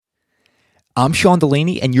I'm Sean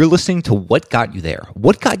Delaney, and you're listening to What Got You There.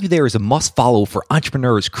 What Got You There is a must-follow for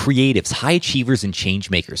entrepreneurs, creatives, high achievers, and change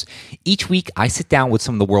makers. Each week, I sit down with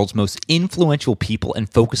some of the world's most influential people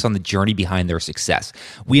and focus on the journey behind their success.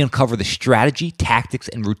 We uncover the strategy, tactics,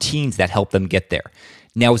 and routines that help them get there.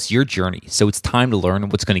 Now it's your journey, so it's time to learn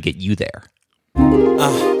what's going to get you there.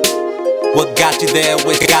 What got you there?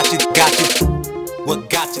 What got you? What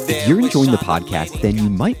got you there? If you're enjoying the podcast, then you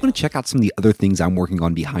might want to check out some of the other things I'm working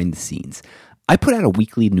on behind the scenes. I put out a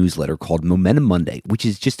weekly newsletter called Momentum Monday, which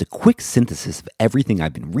is just a quick synthesis of everything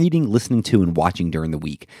I've been reading, listening to, and watching during the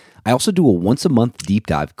week. I also do a once-a-month deep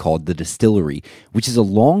dive called The Distillery, which is a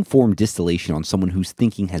long-form distillation on someone whose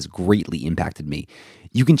thinking has greatly impacted me.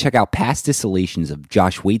 You can check out past distillations of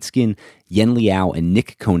Josh Waitzkin, Yen Liao, and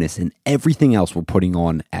Nick Konis, and everything else we're putting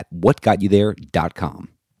on at whatgotyouthere.com.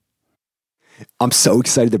 I'm so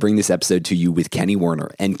excited to bring this episode to you with Kenny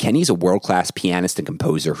Werner. And Kenny's a world-class pianist and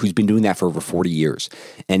composer who's been doing that for over 40 years.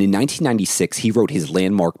 And in 1996, he wrote his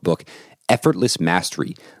landmark book, Effortless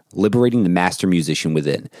Mastery, Liberating the Master Musician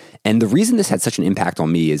Within. And the reason this had such an impact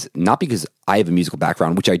on me is not because I have a musical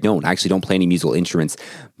background, which I don't. I actually don't play any musical instruments.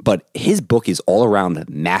 But his book is all around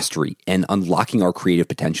mastery and unlocking our creative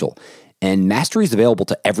potential. And mastery is available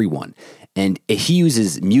to everyone. And he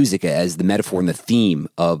uses music as the metaphor and the theme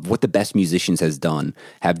of what the best musicians have done.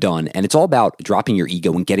 And it's all about dropping your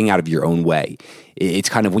ego and getting out of your own way. It's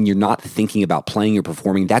kind of when you're not thinking about playing or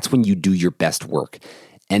performing, that's when you do your best work.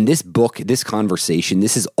 And this book, this conversation,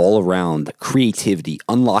 this is all around creativity,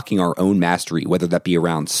 unlocking our own mastery, whether that be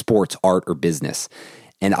around sports, art, or business.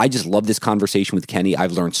 And I just love this conversation with Kenny.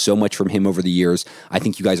 I've learned so much from him over the years. I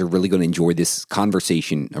think you guys are really going to enjoy this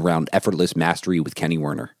conversation around effortless mastery with Kenny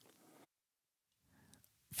Werner.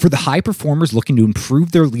 For the high performers looking to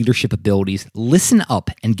improve their leadership abilities, listen up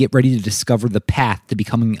and get ready to discover the path to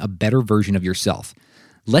becoming a better version of yourself.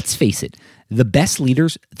 Let's face it, the best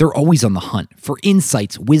leaders, they're always on the hunt for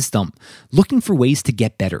insights, wisdom, looking for ways to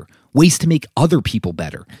get better, ways to make other people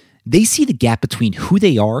better. They see the gap between who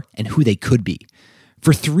they are and who they could be.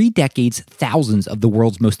 For 3 decades, thousands of the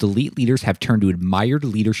world's most elite leaders have turned to admired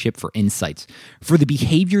leadership for insights, for the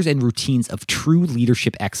behaviors and routines of true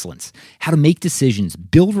leadership excellence, how to make decisions,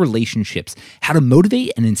 build relationships, how to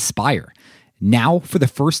motivate and inspire. Now, for the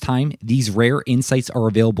first time, these rare insights are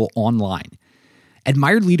available online.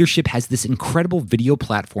 Admired Leadership has this incredible video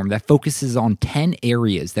platform that focuses on 10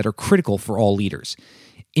 areas that are critical for all leaders.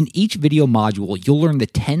 In each video module, you'll learn the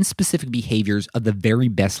 10 specific behaviors of the very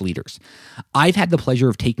best leaders. I've had the pleasure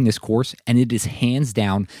of taking this course, and it is hands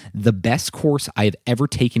down the best course I have ever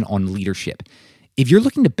taken on leadership. If you're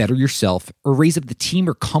looking to better yourself or raise up the team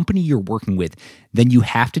or company you're working with, then you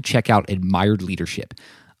have to check out Admired Leadership.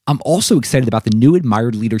 I'm also excited about the new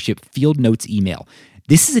Admired Leadership Field Notes email.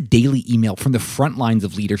 This is a daily email from the front lines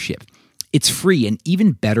of leadership. It's free, and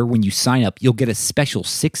even better, when you sign up, you'll get a special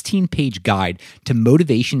 16-page guide to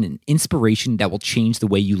motivation and inspiration that will change the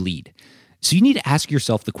way you lead. So you need to ask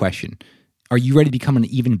yourself the question, are you ready to become an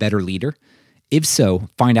even better leader? If so,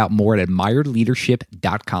 find out more at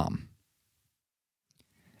admiredleadership.com.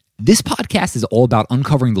 This podcast is all about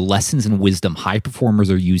uncovering the lessons and wisdom high performers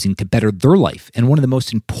are using to better their life, and one of the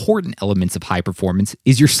most important elements of high performance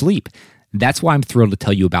is your sleep. That's why I'm thrilled to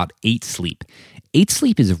tell you about 8 Sleep. 8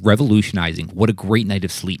 Sleep is revolutionizing what a great night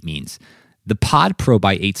of sleep means. The Pod Pro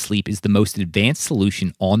by 8 Sleep is the most advanced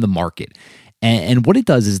solution on the market. And what it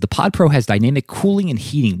does is the Pod Pro has dynamic cooling and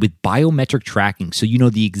heating with biometric tracking, so you know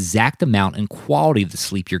the exact amount and quality of the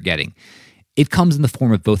sleep you're getting. It comes in the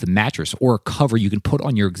form of both a mattress or a cover you can put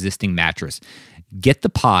on your existing mattress. Get the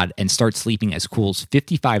pod and start sleeping as cool as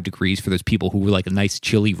 55 degrees for those people who like a nice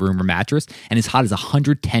chilly room or mattress, and as hot as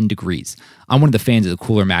 110 degrees. I'm one of the fans of the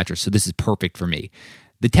cooler mattress, so this is perfect for me.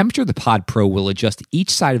 The temperature of the Pod Pro will adjust each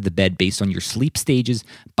side of the bed based on your sleep stages,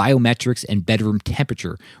 biometrics, and bedroom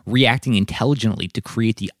temperature, reacting intelligently to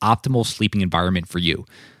create the optimal sleeping environment for you.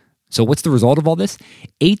 So what's the result of all this?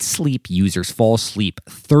 8 Sleep users fall asleep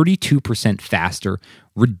 32% faster,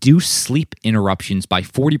 reduce sleep interruptions by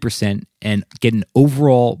 40%, and get an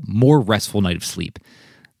overall more restful night of sleep.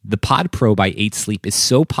 The Pod Pro by 8 Sleep is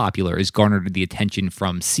so popular it's garnered the attention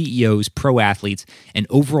from CEOs, pro athletes, and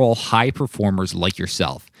overall high performers like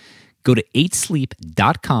yourself. Go to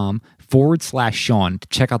 8sleep.com/Sean to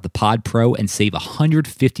check out the Pod Pro and save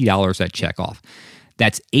 $150 at checkoff.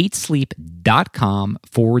 That's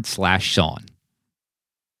 8sleep.com/Sean.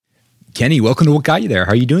 Kenny, welcome to What Got You There.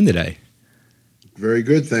 How are you doing today? Very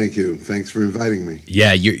good, thank you. Thanks for inviting me.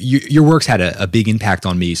 Yeah, your work's had a big impact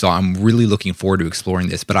on me, so I'm really looking forward to exploring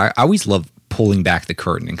this. But I always love pulling back the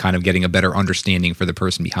curtain and kind of getting a better understanding for the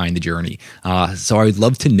person behind the journey. So I would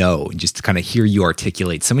love to know and just to kind of hear you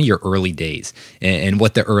articulate some of your early days and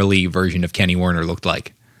what the early version of Kenny Werner looked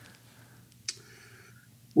like.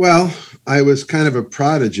 Well, I was kind of a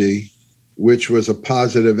prodigy, which was a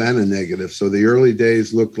positive and a negative. So the early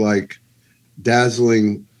days looked like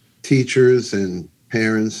dazzling teachers and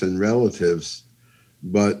parents and relatives,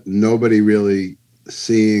 but nobody really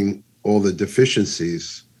seeing all the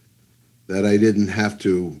deficiencies that I didn't have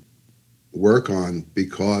to work on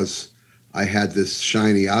because I had this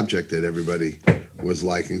shiny object that everybody was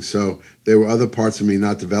liking. So there were other parts of me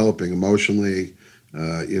not developing emotionally,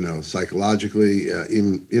 psychologically,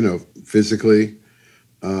 even, physically.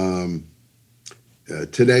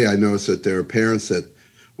 Today, I notice that there are parents that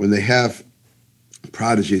when they have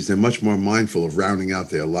prodigies, they're much more mindful of rounding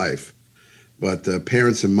out their life. But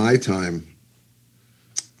parents in my time,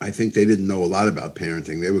 I think they didn't know a lot about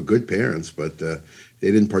parenting. They were good parents, but they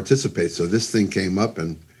didn't participate. So this thing came up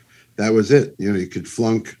and that was it. You could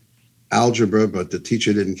flunk algebra, but the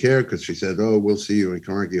teacher didn't care because she said, "Oh, we'll see you in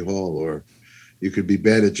Carnegie Hall." Or you could be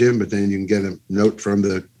bad at gym, but then you can get a note from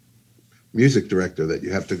the music director that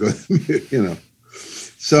you have to go,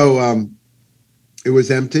 So it was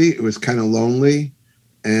empty. It was kind of lonely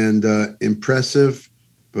and impressive,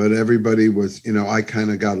 but everybody was, I kind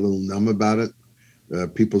of got a little numb about it.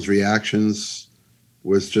 People's reactions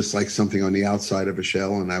was just like something on the outside of a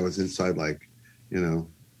shell, and I was inside like,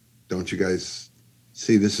 don't you guys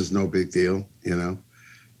see this is no big deal,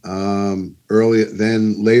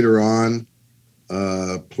 later on,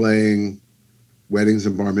 playing weddings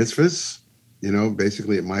and bar mitzvahs,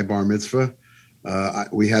 basically at my bar mitzvah,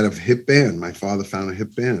 we had a hip band. My father found a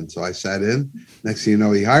hip band, so I sat in. Next thing you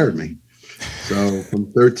know, he hired me. So from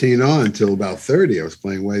 13 on until about 30, I was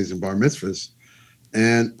playing weddings and bar mitzvahs.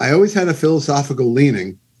 And I always had a philosophical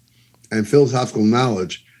leaning and philosophical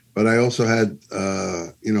knowledge, but I also had,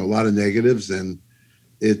 a lot of negatives, and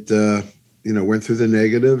it, went through the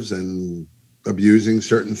negatives and abusing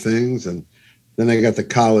certain things. And then I got to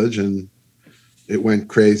college and it went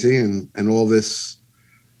crazy and all this,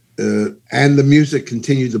 and the music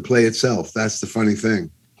continued to play itself. That's the funny thing.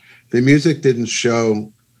 The music didn't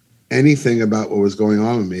show anything about what was going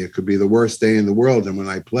on with me. It could be the worst day in the world. And when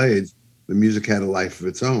I played, the music had a life of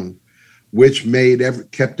its own, which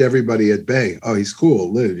kept everybody at bay. Oh, he's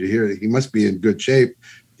cool. Did you hear it? He must be in good shape.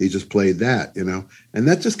 He just played that, and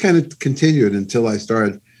that just kind of continued until I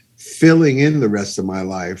started filling in the rest of my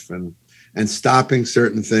life and stopping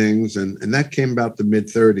certain things. And that came about the mid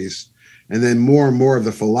 30s. And then more and more of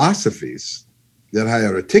the philosophies that I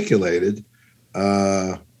had articulated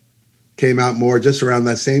came out more just around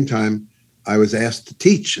that same time. I was asked to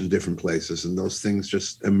teach in different places, and those things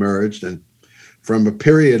just emerged. And from a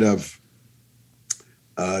period of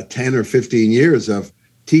 10 or 15 years of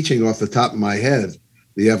teaching off the top of my head,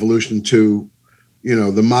 the evolution to,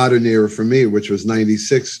 the modern era for me, which was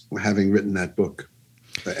 96, having written that book,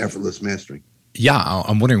 Effortless Mastering. Yeah,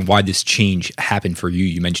 I'm wondering why this change happened for you.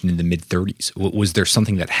 You mentioned in the mid-30s. Was there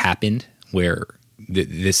something that happened where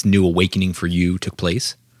this new awakening for you took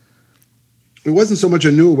place? It wasn't so much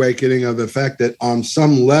a new awakening of the fact that on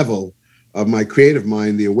some level of my creative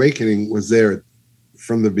mind, the awakening was there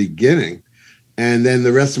from the beginning. And then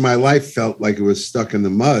the rest of my life felt like it was stuck in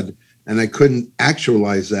the mud, and I couldn't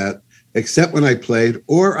actualize that except when I played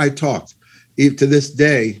or I talked. Even to this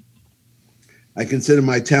day, I consider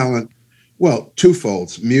my talent, well,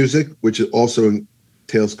 twofolds: music, which also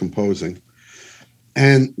entails composing.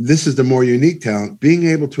 And this is the more unique talent, being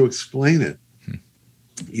able to explain it.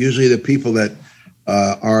 Usually the people that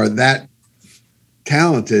are that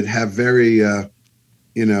talented have very,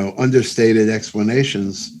 understated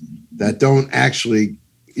explanations that don't actually,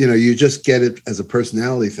 you just get it as a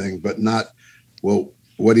personality thing, but not, well,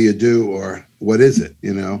 what do you do or what is it,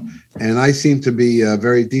 And I seem to be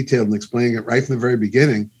very detailed in explaining it right from the very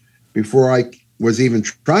beginning. Before I was even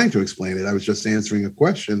trying to explain it, I was just answering a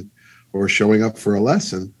question or showing up for a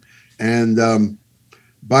lesson. And I'd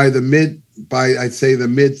say the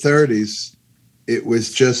mid 30s, it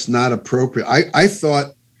was just not appropriate. I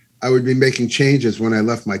thought I would be making changes when I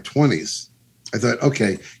left my 20s. I thought,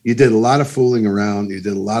 okay, you did a lot of fooling around. You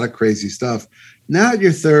did a lot of crazy stuff. Now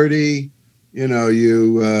you're 30,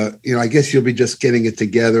 I guess you'll be just getting it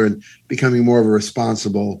together and becoming more of a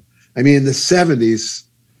responsible. I mean, in the 70s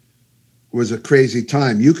was a crazy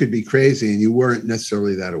time. You could be crazy and you weren't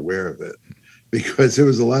necessarily that aware of it because there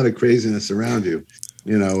was a lot of craziness around you,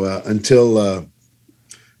 until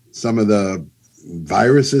some of the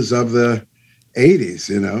viruses of the 80s,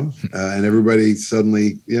 and everybody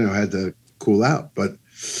suddenly, had to cool out. But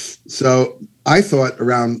so I thought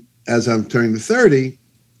around as I'm turning 30,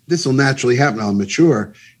 this will naturally happen. I'll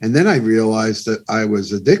mature. And then I realized that I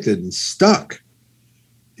was addicted and stuck.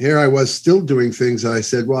 Here I was still doing things that I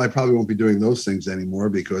said, well, I probably won't be doing those things anymore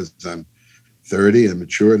because I'm 30 and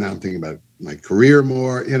mature. Now I'm thinking about my career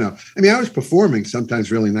more, I was performing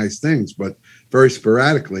sometimes really nice things, but very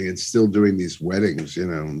sporadically, and still doing these weddings,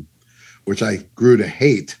 which I grew to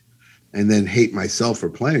hate and then hate myself for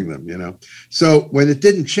playing them, So when it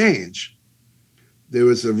didn't change, there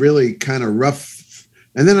was a really kind of rough.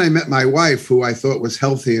 And then I met my wife, who I thought was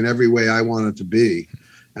healthy in every way I wanted to be.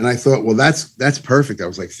 And I thought, well, that's perfect. I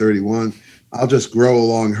was like 31. I'll just grow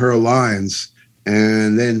along her lines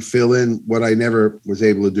and then fill in what I never was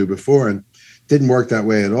able to do before. And it didn't work that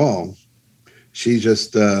way at all. She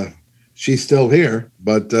just, she's still here,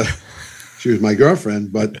 but she was my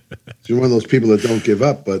girlfriend, but she's one of those people that don't give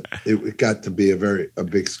up. But it got to be a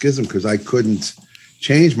big schism because I couldn't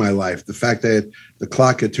change my life. The fact that the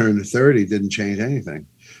clock had turned to 30 didn't change anything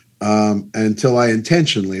until I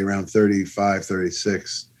intentionally, around 35,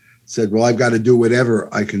 36, said, well, I've got to do whatever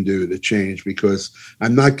I can do to change because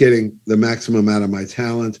I'm not getting the maximum out of my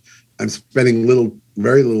talent. I'm spending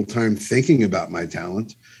very little time thinking about my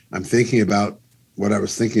talent. I'm thinking about what I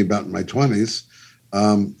was thinking about in my 20s.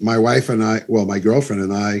 My wife and my girlfriend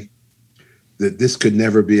and I, that this could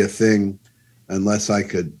never be a thing unless I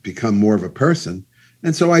could become more of a person.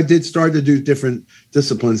 And so I did start to do different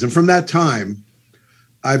disciplines. And from that time,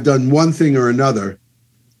 I've done one thing or another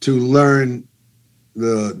to learn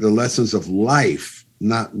the lessons of life,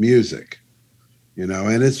 not music,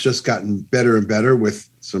 and it's just gotten better and better with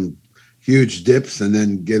some huge dips and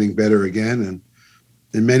then getting better again. And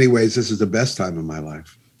in many ways, this is the best time of my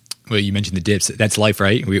life. Well, you mentioned the dips. That's life,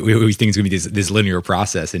 right? We always think it's going to be this linear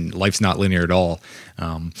process, and life's not linear at all.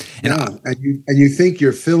 And you think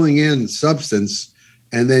you're filling in substance,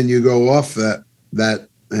 and then you go off that,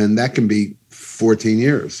 and that can be 14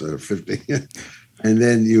 years or 15. And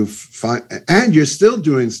then you find, and you're still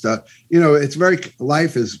doing stuff.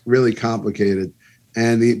 Life is really complicated.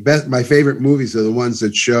 And my favorite movies are the ones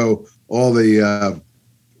that show all the,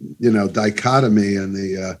 dichotomy and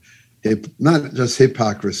the, not just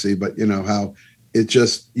hypocrisy, but how it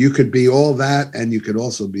just, you could be all that and you could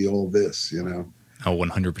also be all this, Oh,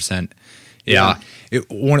 100%. Yeah.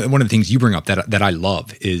 One of the things you bring up that I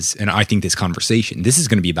love is, and I think this conversation, this is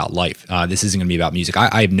going to be about life. This isn't going to be about music.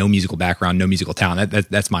 I have no musical background, no musical talent.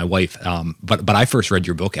 That's my wife. But I first read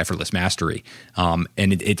your book, Effortless Mastery, and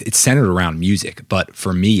it's centered around music. But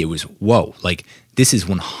for me, it was, whoa, like this is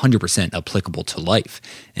 100% applicable to life.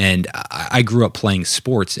 And I grew up playing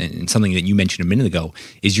sports, and something that you mentioned a minute ago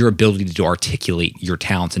is your ability to articulate your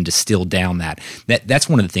talents and distill down that's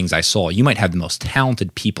one of the things I saw. You might have the most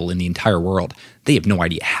talented people in the entire world. They have no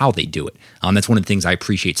idea how they do it. That's one of the things I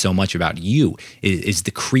appreciate so much about you is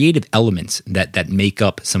the creative elements that make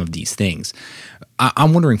up some of these things.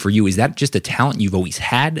 I'm wondering for you, is that just a talent you've always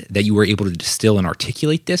had that you were able to distill and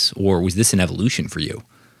articulate this, or was this an evolution for you?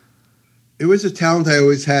 It was a talent I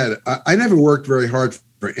always had. I never worked very hard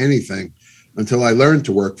for anything until I learned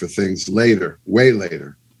to work for things later, way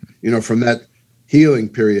later. From that healing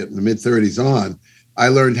period in the mid-30s on, I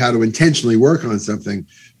learned how to intentionally work on something.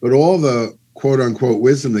 But all the quote-unquote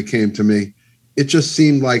wisdom that came to me, it just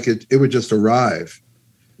seemed like it would just arrive.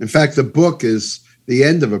 In fact, the book is the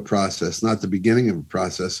end of a process, not the beginning of a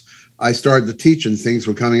process. I started to teach and things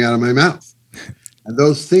were coming out of my mouth. And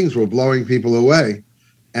those things were blowing people away.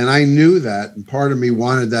 And I knew that, and part of me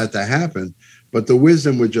wanted that to happen, but the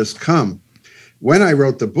wisdom would just come. When I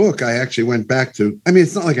wrote the book, I actually went back to,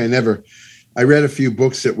 it's not like I read a few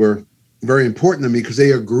books that were very important to me because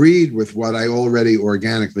they agreed with what I already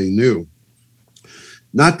organically knew.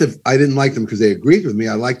 Not that I didn't like them because they agreed with me.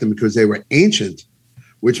 I liked them because they were ancient,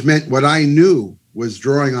 which meant what I knew was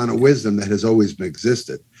drawing on a wisdom that has always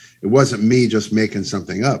existed. It wasn't me just making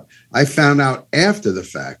something up. I found out after the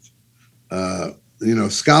fact,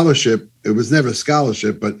 scholarship, it was never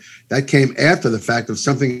scholarship, but that came after the fact of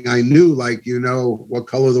something I knew, like, what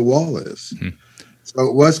color the wall is. Mm-hmm. So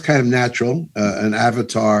it was kind of natural, an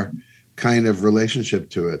avatar kind of relationship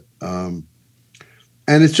to it.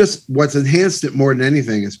 And it's just what's enhanced it more than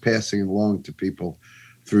anything is passing it along to people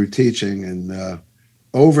through teaching. And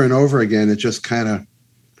over and over again, it just kind of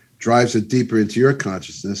drives it deeper into your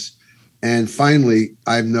consciousness. And finally,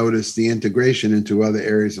 I've noticed the integration into other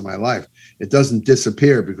areas of my life. It doesn't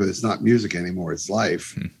disappear because it's not music anymore, it's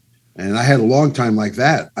life. And I had a long time like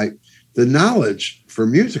that. The knowledge for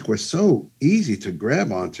music was so easy to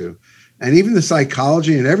grab onto, and even the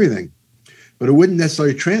psychology and everything, but it wouldn't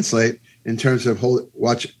necessarily translate in terms of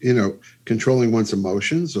controlling one's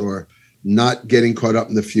emotions, or not getting caught up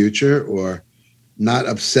in the future, or not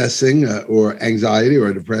obsessing, or anxiety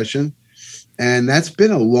or depression. And that's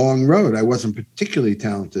been a long road. I wasn't particularly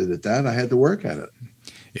talented at that. I had to work at it.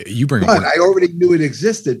 But I already knew it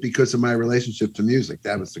existed because of my relationship to music.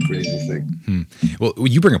 That was the crazy thing. Well,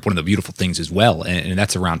 you bring up one of the beautiful things as well, and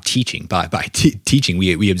that's around teaching. By teaching,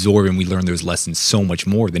 we absorb and we learn those lessons so much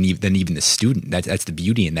more than even the student. That's the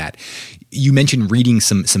beauty in that. You mentioned reading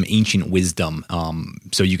some ancient wisdom,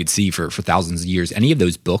 so you could see for thousands of years. Any of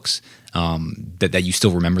those books that you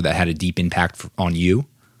still remember that had a deep impact on you?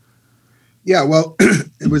 Yeah, well,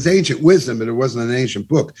 it was ancient wisdom, but it wasn't an ancient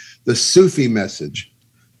book. The Sufi message.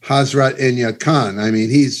 Hazrat Inayat Khan. I mean,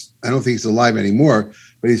 I don't think he's alive anymore,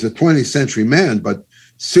 but he's a 20th century man. But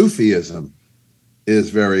Sufism is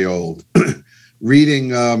very old. Reading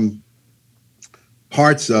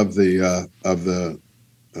parts of the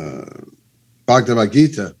Bhagavad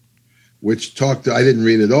Gita, which I didn't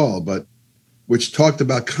read it all, but which talked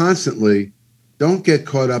about constantly, don't get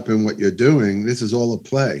caught up in what you're doing. This is all a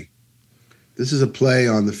play. This is a play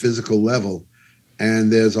on the physical level,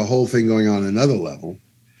 and there's a whole thing going on another level.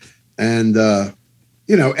 And,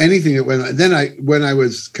 anything that when I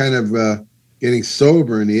was kind of getting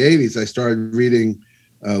sober in the 80s, I started reading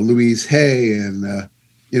Louise Hay and,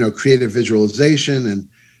 creative visualization and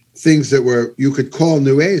things that you could call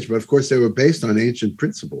New Age, but of course they were based on ancient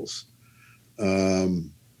principles.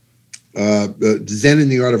 Zen in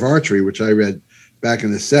the Art of Archery, which I read back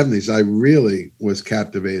in the 70s, I really was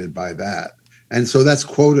captivated by that. And so that's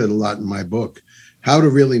quoted a lot in my book. How to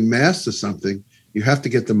really master something. You have to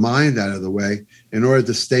get the mind out of the way in order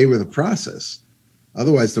to stay with the process.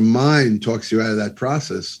 Otherwise, the mind talks you out of that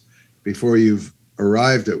process before you've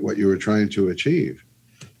arrived at what you were trying to achieve.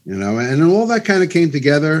 And all that kind of came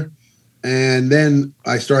together. And then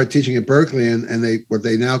I started teaching at Berkeley and what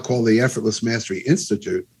they now call the Effortless Mastery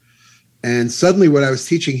Institute. And suddenly what I was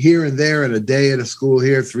teaching here and there, and a day at a school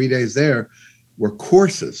here, 3 days there, were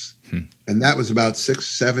courses. And that was about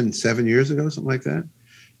 7 years ago, something like that.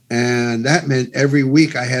 And that meant every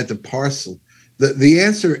week I had to parcel. The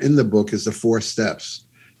answer in the book is the 4 steps.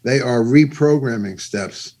 They are reprogramming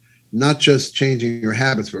steps, not just changing your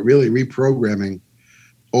habits, but really reprogramming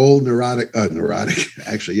old neurological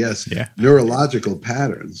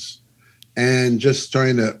patterns, and just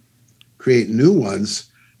trying to create new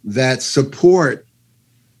ones that support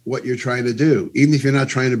what you're trying to do. Even if you're not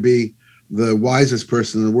trying to be the wisest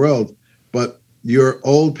person in the world, but your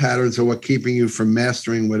old patterns are what keeping you from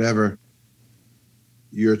mastering whatever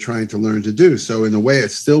you're trying to learn to do. So in a way, it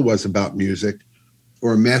still was about music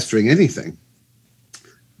or mastering anything.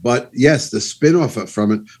 But yes, the spin-off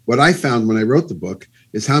from it, what I found when I wrote the book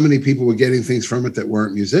is how many people were getting things from it that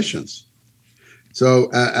weren't musicians. So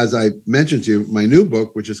as I mentioned to you, my new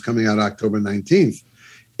book, which is coming out October 19th,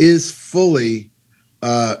 is fully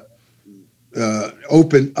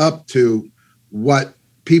open up to what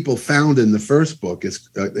people found in the first book.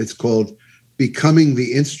 It's called Becoming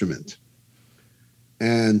the Instrument.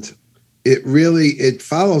 And it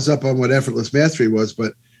follows up on what Effortless Mastery was,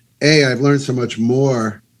 but I've learned so much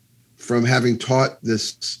more from having taught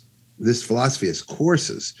this philosophy as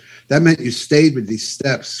courses. That meant you stayed with these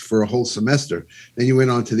steps for a whole semester. Then you went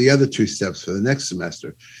on to the other 2 steps for the next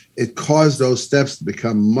semester. It caused those steps to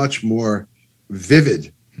become much more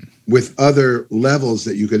vivid with other levels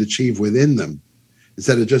that you could achieve within them,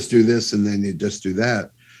 instead of just do this and then you just do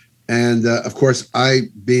that. And of course, I,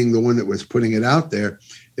 being the one that was putting it out there,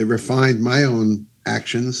 it refined my own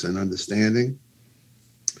actions and understanding.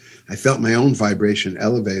 I felt my own vibration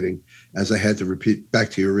elevating as I had to repeat, back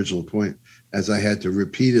to your original point, as I had to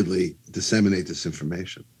repeatedly disseminate this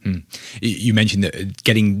information. You mentioned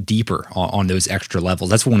getting deeper on those extra levels.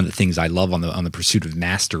 That's one of the things I love on the pursuit of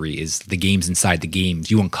mastery is the games inside the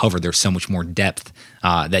games. You uncover there's so much more depth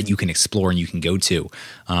that you can explore and you can go to.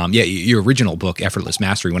 Your original book, Effortless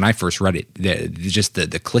Mastery, when I first read it,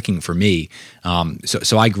 the clicking for me.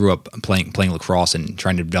 So I grew up playing lacrosse and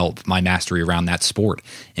trying to develop my mastery around that sport.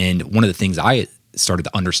 And one of the things I started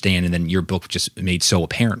to understand, and then your book just made so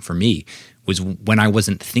apparent for me, was when I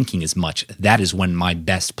wasn't thinking as much. That is when my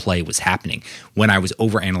best play was happening. When I was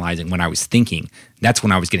overanalyzing, when I was thinking, that's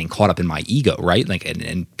when I was getting caught up in my ego, right?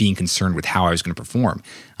 And being concerned with how I was going to perform.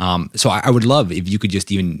 So I would love if you could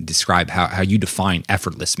just even describe how you define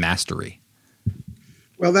effortless mastery.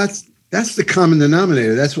 Well, that's the common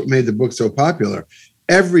denominator. That's what made the book so popular.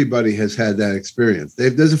 Everybody has had that experience.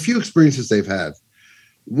 There's a few experiences they've had.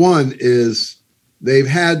 One is they've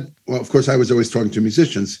had, well, of course, I was always talking to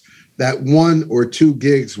musicians, that 1 or 2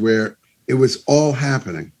 gigs where it was all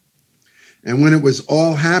happening. And when it was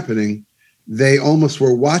all happening, they almost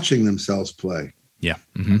were watching themselves play. Yeah.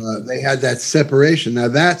 They had that separation. Now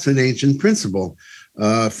that's an ancient principle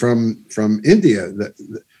from India.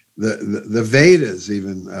 The Vedas,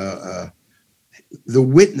 even the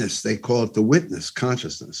witness, they call it the witness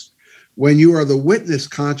consciousness. When you are the witness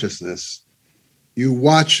consciousness, you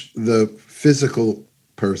watch the physical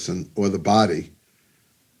person or the body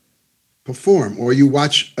perform, or you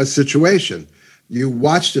watch a situation. You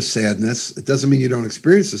watch the sadness. It doesn't mean you don't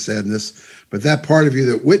experience the sadness, but that part of you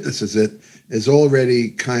that witnesses it is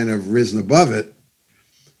already kind of risen above it.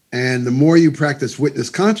 And the more you practice witness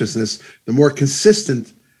consciousness, the more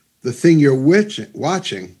consistent the thing you're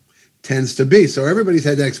watching tends to be. So everybody's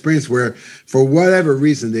had that experience where, for whatever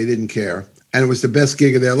reason, they didn't care, and it was the best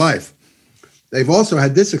gig of their life. They've also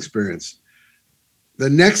had this experience. The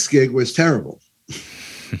next gig was terrible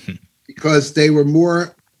because they were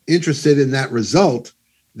more interested in that result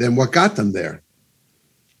than what got them there.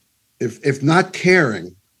 If not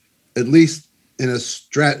caring, at least in a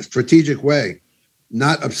strategic way,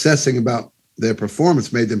 not obsessing about their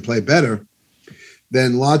performance made them play better,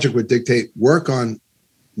 then logic would dictate work on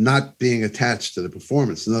not being attached to the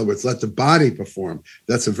performance. In other words, let the body perform.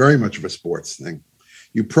 That's a very much of a sports thing.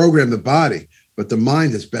 You program the body, but the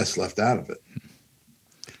mind is best left out of it.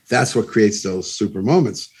 That's what creates those super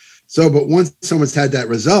moments. So, but once someone's had that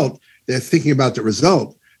result, they're thinking about the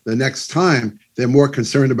result. The next time, they're more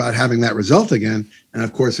concerned about having that result again. And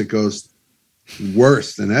of course, it goes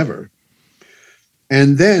worse than ever.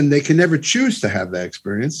 And then they can never choose to have that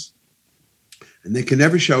experience. And they can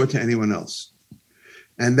never show it to anyone else.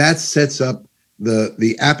 And that sets up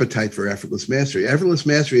the appetite for effortless mastery. Effortless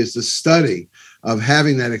mastery is the study of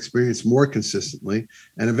having that experience more consistently,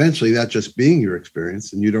 and eventually that just being your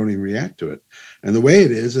experience, and you don't even react to it. And the way it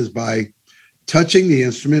is by touching the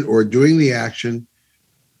instrument or doing the action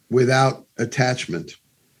without attachment,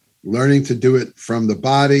 learning to do it from the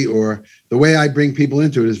body. Or the way I bring people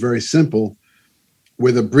into it is very simple,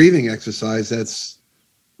 with a breathing exercise that's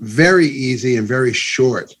very easy and very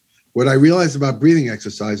short. What I realized about breathing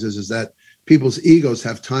exercises is that people's egos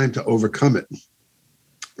have time to overcome it,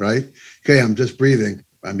 right? Okay, I'm just breathing.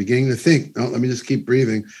 I'm beginning to think, no, let me just keep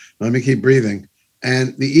breathing. Let me keep breathing.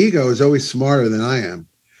 And the ego is always smarter than I am.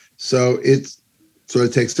 So it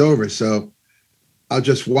takes over. So I'll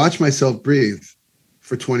just watch myself breathe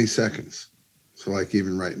for 20 seconds. So like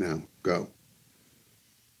even right now, go.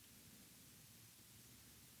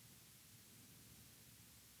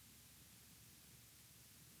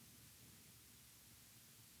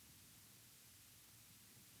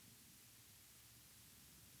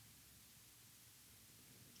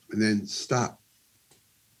 And then stop.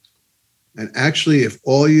 And actually, if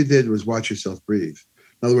all you did was watch yourself breathe,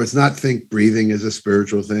 in other words, not think breathing is a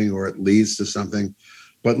spiritual thing or it leads to something,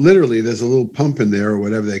 but literally there's a little pump in there or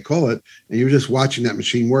whatever they call it, and you're just watching that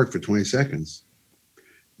machine work for 20 seconds.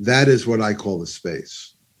 That is what I call the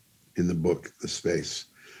space in the book, the space.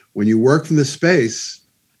 When you work from the space,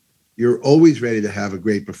 you're always ready to have a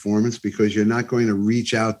great performance because you're not going to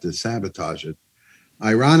reach out to sabotage it.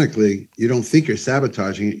 Ironically, you don't think you're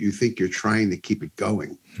sabotaging it, you think you're trying to keep it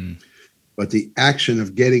going. But the action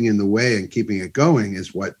of getting in the way and keeping it going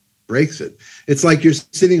is what breaks it. It's like you're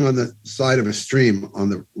sitting on the side of a stream on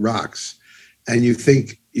the rocks, and you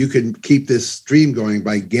think you can keep this stream going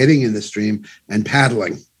by getting in the stream and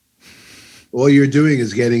paddling. All you're doing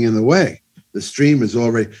is getting in the way. The stream is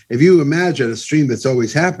already, if you imagine a stream that's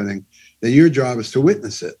always happening, then your job is to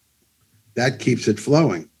witness it. That keeps it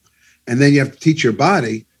flowing. And then you have to teach your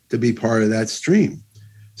body to be part of that stream.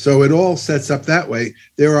 So it all sets up that way.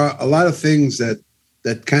 There are a lot of things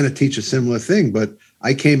that kind of teach a similar thing, but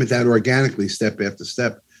I came at that organically, step after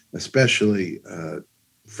step, especially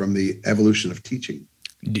from the evolution of teaching.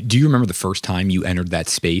 Do you remember the first time you entered that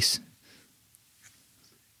space?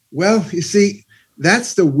 Well, you see,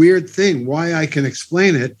 that's the weird thing. Why I can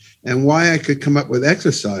explain it and why I could come up with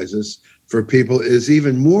exercises for people is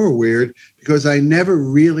even more weird, because I never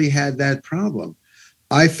really had that problem.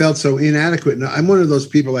 I felt so inadequate. And I'm one of those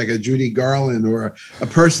people like a Judy Garland or a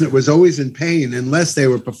person that was always in pain unless they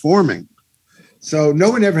were performing. So no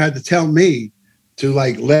one ever had to tell me to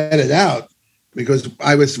like let it out, because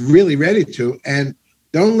I was really ready to. And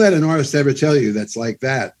don't let an artist ever tell you that's like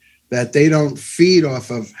that they don't feed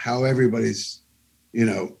off of how everybody's,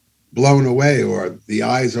 blown away or the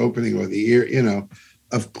eyes opening or the ear,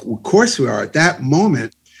 Of course we are. At that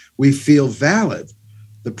moment, we feel valid.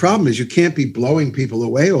 The problem is you can't be blowing people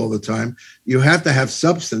away all the time. You have to have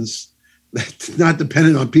substance that's not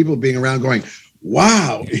dependent on people being around going,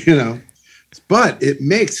 wow, But it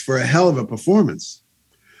makes for a hell of a performance.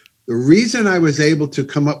 The reason I was able to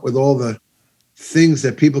come up with all the things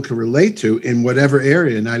that people can relate to in whatever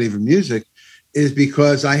area, not even music, is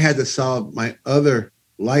because I had to solve my other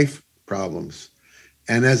life problems.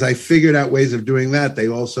 And as I figured out ways of doing that, they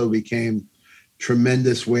also became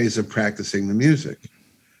tremendous ways of practicing the music.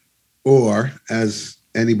 Or, as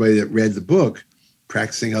anybody that read the book,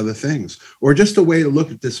 practicing other things, or just a way to look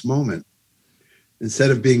at this moment instead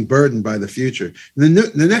of being burdened by the future. And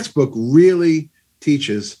the next book really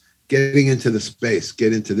teaches getting into the space,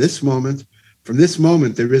 get into this moment. From this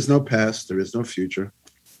moment, there is no past, there is no future.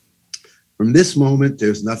 From this moment,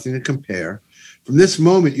 there's nothing to compare. From this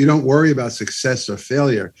moment, you don't worry about success or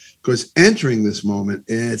failure, because entering this moment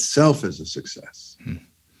in itself is a success.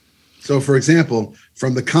 So, for example,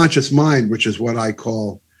 from the conscious mind, which is what I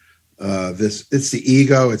call this, it's the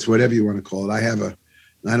ego, it's whatever you want to call it.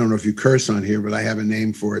 I don't know if you curse on here, but I have a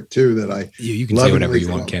name for it too that I You can say whatever you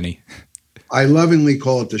want, Kenny. I lovingly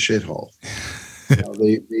call it the shithole.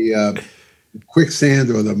 The quicksand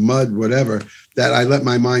or the mud, whatever, that I let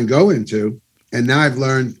my mind go into. And now I've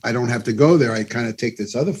learned I don't have to go there. I kind of take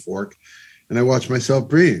this other fork and I watch myself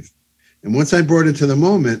breathe. And once I brought into the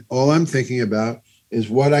moment, all I'm thinking about is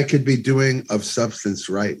what I could be doing of substance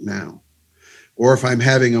right now. Or if I'm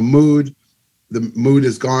having a mood, the mood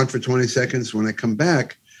is gone for 20 seconds. When I come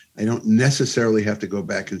back, I don't necessarily have to go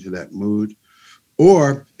back into that mood.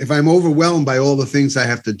 Or if I'm overwhelmed by all the things I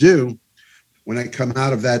have to do, when I come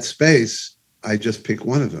out of that space, I just pick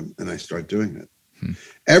one of them and I start doing it.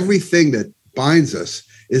 Everything that binds us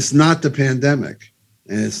is not the pandemic,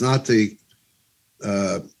 and it's not the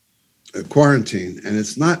quarantine, and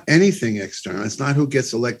it's not anything external. It's not who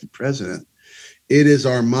gets elected president. It is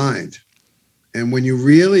our mind. And when you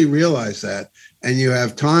really realize that, and you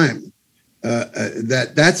have time,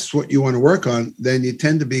 that's what you want to work on, then you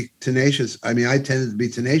tend to be tenacious. I mean, I tended to be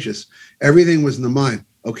tenacious. Everything was in the mind.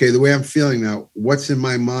 Okay, the way I'm feeling now, what's in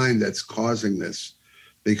my mind that's causing this?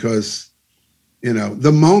 Because,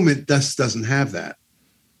 the moment just doesn't have that.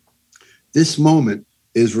 This moment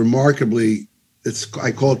is remarkably,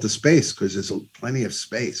 I call it the space because there's plenty of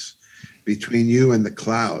space between you and the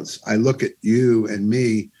clouds. I look at you and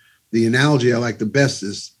me. The analogy I like the best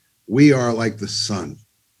is we are like the sun.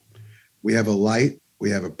 We have a light, we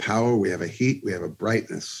have a power, we have a heat, we have a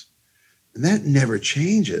brightness. And that never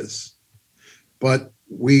changes. But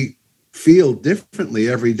we feel differently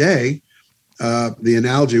every day. The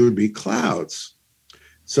analogy would be clouds.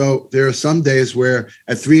 So there are some days where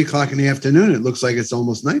at 3:00 in the afternoon, it looks like it's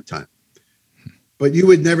almost nighttime. But you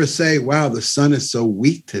would never say, wow, the sun is so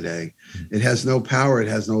weak today. It has no power. It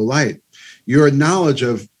has no light. Your knowledge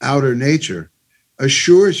of outer nature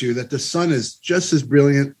assures you that the sun is just as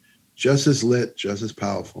brilliant, just as lit, just as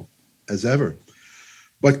powerful as ever.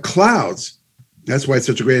 But clouds, that's why it's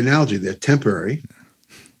such a great analogy. They're temporary.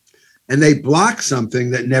 And they block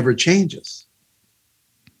something that never changes.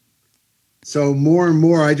 So more and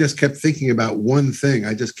more, I just kept thinking about one thing.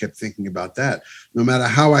 I just kept thinking about that. No matter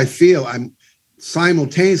how I feel, I'm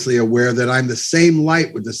simultaneously aware that I'm the same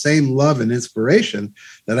light with the same love and inspiration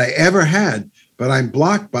that I ever had, but I'm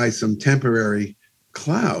blocked by some temporary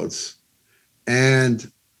clouds.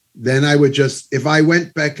 And then I would just, if I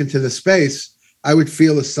went back into the space, I would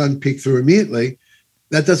feel the sun peek through immediately.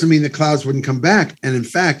 That doesn't mean the clouds wouldn't come back. And in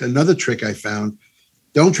fact, another trick I found,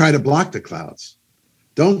 don't try to block the clouds.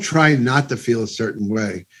 Don't try not to feel a certain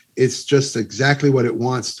way. It's just exactly what it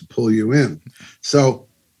wants to pull you in. So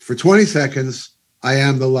for 20 seconds, I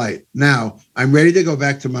am the light. Now, I'm ready to go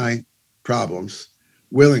back to my problems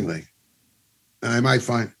willingly. And I might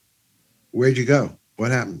find, where'd you go?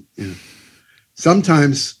 What happened?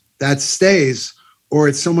 Sometimes that stays, or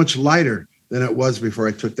it's so much lighter than it was before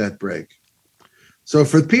I took that break. So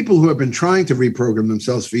for people who have been trying to reprogram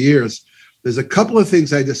themselves for years, there's a couple of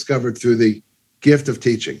things I discovered through the gift of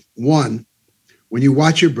teaching. One, when you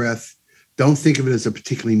watch your breath, don't think of it as a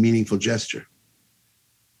particularly meaningful gesture.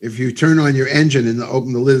 If you turn on your engine and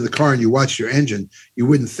open the lid of the car and you watch your engine, you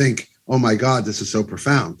wouldn't think, oh my God, this is so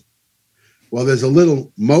profound. Well, there's a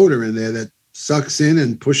little motor in there that sucks in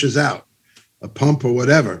and pushes out, a pump or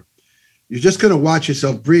whatever. You're just going to watch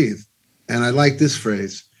yourself breathe. And I like this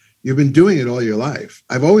phrase, you've been doing it all your life.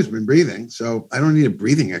 I've always been breathing, so I don't need a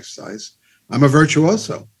breathing exercise. I'm a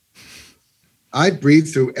virtuoso. I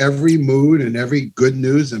breathe through every mood and every good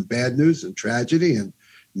news and bad news and tragedy and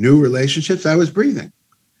new relationships. I was breathing.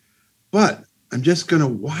 But I'm just going to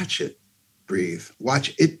watch it breathe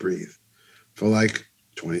for like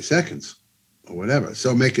 20 seconds or whatever.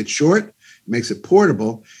 So make it short, makes it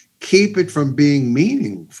portable, keep it from being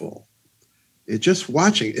meaningful. It's just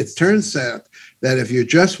watching. It turns out that if you're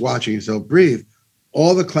just watching yourself breathe,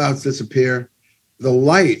 all the clouds disappear. The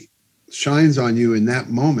light shines on you in that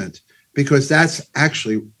moment, because that's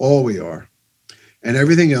actually all we are. And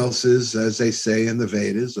everything else is, as they say in the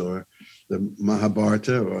Vedas or the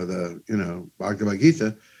Mahabharata or the, Bhagavad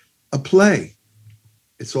Gita, a play.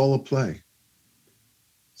 It's all a play.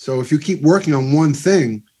 So if you keep working on one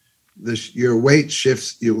thing, your weight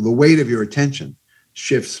shifts, the weight of your attention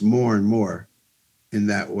shifts more and more in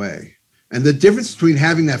that way. And the difference between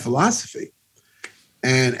having that philosophy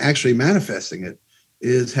and actually manifesting it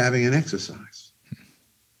is having an exercise.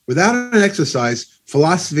 Without an exercise,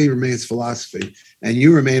 philosophy remains philosophy, and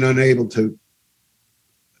you remain unable to,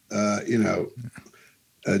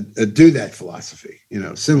 do that philosophy,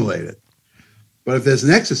 assimilate it. But if there's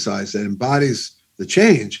an exercise that embodies the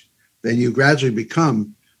change, then you gradually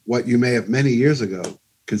become what you may have many years ago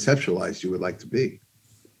conceptualized you would like to be.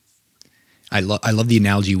 I love the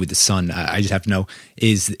analogy with the sun. I just have to know,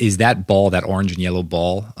 is that ball, that orange and yellow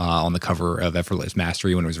ball on the cover of Effortless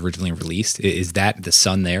Mastery when it was originally released, is that the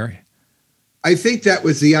sun there? I think that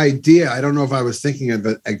was the idea. I don't know if I was thinking of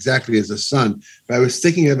it exactly as a sun, but I was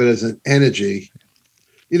thinking of it as an energy.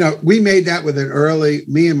 We made that with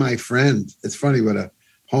me and my friend. It's funny what a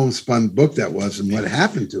homespun book that was and what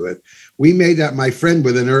happened to it. We made that, my friend,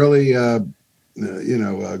 with an early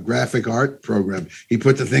graphic art program. He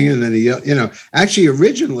put the thing in and he, actually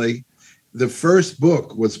originally the first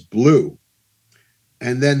book was blue.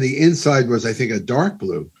 And then the inside was, I think, a dark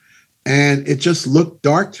blue. And it just looked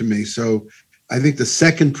dark to me. So I think the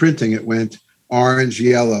second printing, it went orange,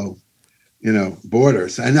 yellow,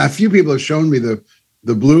 borders. And a few people have shown me the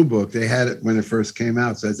blue book. They had it when it first came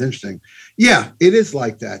out. So that's interesting. Yeah, it is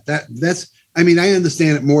like that. I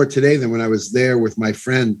understand it more today than when I was there with my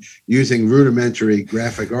friend using rudimentary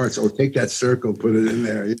graphic arts. Oh, take that circle, put it in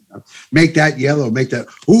there, make that yellow, make that.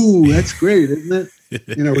 Ooh, that's great, isn't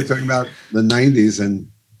it? We're talking about the 90s and,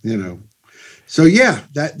 So yeah,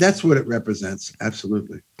 that's what it represents.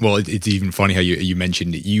 Absolutely. Well, it's even funny how you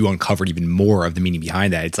mentioned you uncovered even more of the meaning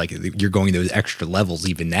behind that. It's like you're going those extra levels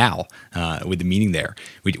even now with the meaning there,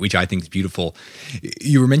 which I think is beautiful.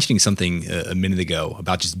 You were mentioning something a minute ago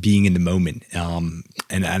about just being in the moment.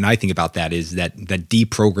 And I think about that is that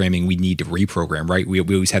deprogramming we need to reprogram, right? We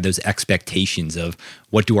always have those expectations of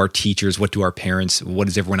what do our teachers, what do our parents, what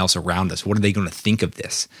is everyone else around us? What are they going to think of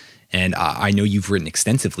this? And I know you've written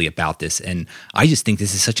extensively about this, and I just think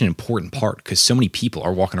this is such an important part because so many people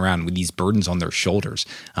are walking around with these burdens on their shoulders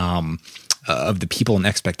of the people and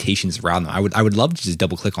expectations around them. I would love to just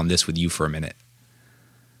double click on this with you for a minute.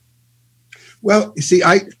 Well, you see,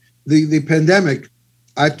 the pandemic,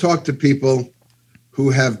 I've talked to people who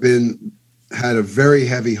have had a very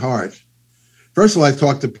heavy heart. First of all, I've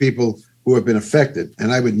talked to people who have been affected,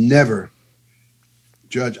 and I would never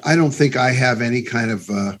judge. I don't think I have any kind of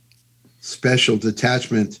special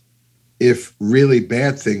detachment if really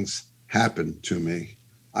bad things happen to me.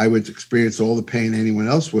 I would experience all the pain anyone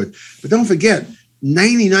else would. But don't forget,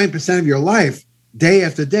 99% of your life, day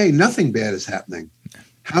after day, nothing bad is happening.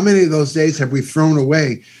 How many of those days have we thrown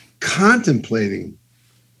away contemplating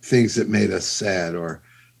things that made us sad or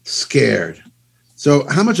scared? So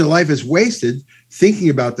how much of life is wasted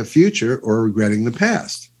thinking about the future or regretting the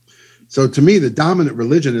past? So to me, the dominant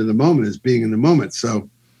religion in the moment is being in the moment. So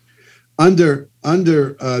under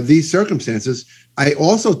these circumstances, I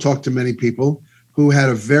also talked to many people who had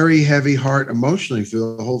a very heavy heart emotionally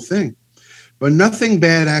through the whole thing, but nothing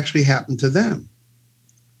bad actually happened to them.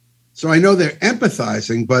 So I know they're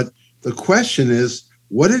empathizing, but the question is,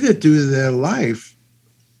 what did it do to their life?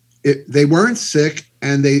 They weren't sick,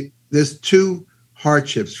 and there's two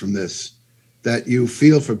hardships from this that you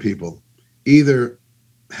feel for people, either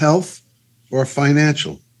health or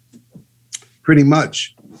financial. Pretty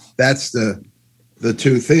much, that's the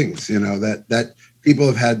two things, that people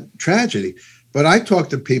have had tragedy. But I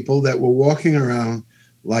talked to people that were walking around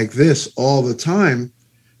like this all the time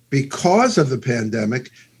because of the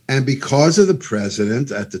pandemic and because of the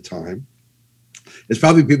president at the time. There's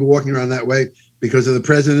probably people walking around that way because of the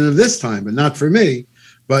president of this time, but not for me,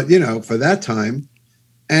 but, for that time.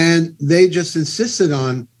 And they just insisted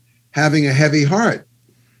on having a heavy heart.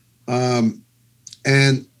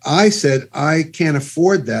 And I said, I can't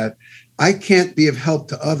afford that. I can't be of help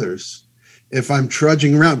to others if I'm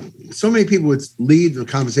trudging around. So many people would lead the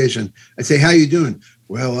conversation. I'd say, how you doing?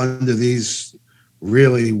 Well, under these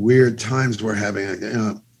really weird times we're having,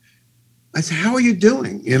 I said, how are you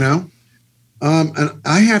doing? And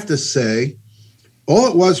I have to say, all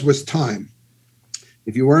it was time.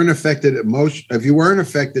 If you weren't affected if you weren't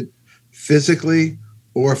affected physically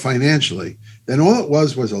or financially, then all it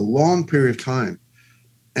was a long period of time.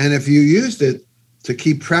 And if you used it to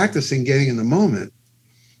keep practicing getting in the moment,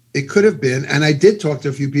 it could have been, and I did talk to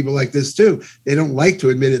a few people like this too. They don't like to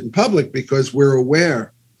admit it in public because we're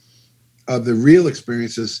aware of the real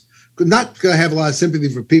experiences. Not going to have a lot of sympathy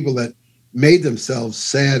for people that made themselves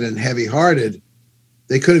sad and heavy-hearted.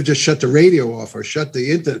 They could have just shut the radio off or shut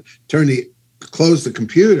the internet, close the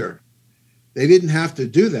computer. They didn't have to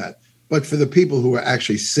do that. But for the people who were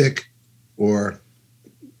actually sick or,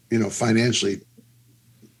 financially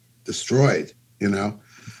destroyed,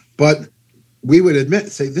 but we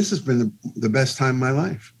would say, this has been the best time of my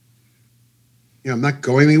life. I'm not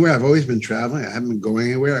going anywhere. I've always been traveling. I haven't been going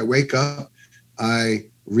anywhere. I wake up, I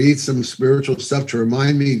read some spiritual stuff to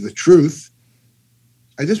remind me the truth.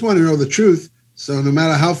 I just want to know the truth. So no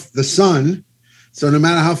matter how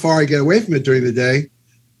far I get away from it during the day,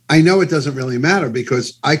 I know it doesn't really matter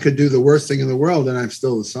because I could do the worst thing in the world and I'm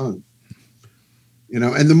still the sun.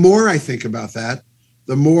 And the more I think about that,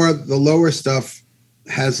 the more the lower stuff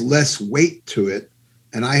has less weight to it.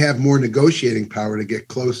 And I have more negotiating power to get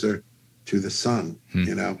closer to the sun,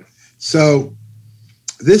 So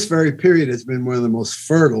this very period has been one of the most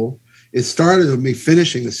fertile. It started with me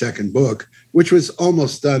finishing the second book, which was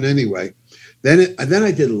almost done anyway. Then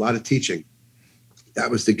I did a lot of teaching.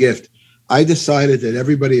 That was the gift. I decided that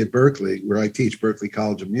everybody at Berklee, where I teach, Berklee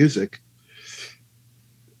College of Music,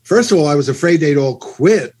 first of all, I was afraid they'd all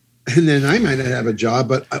quit, and then I might not have a job.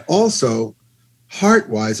 But I also,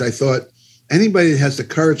 heart-wise, I thought anybody that has the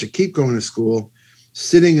courage to keep going to school,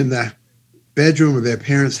 sitting in the bedroom of their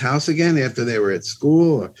parents' house again after they were at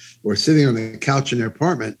school or sitting on the couch in their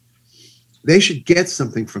apartment, they should get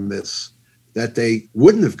something from this that they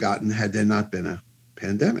wouldn't have gotten had there not been a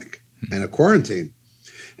pandemic and a quarantine.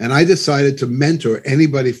 And I decided to mentor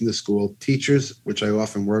anybody from the school, teachers, which I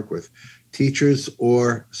often work with, teachers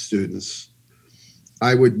or students.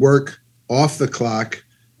 I would work off the clock.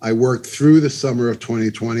 I worked through the summer of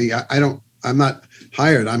 2020. I'm not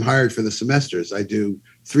hired. I'm hired for the semesters. I do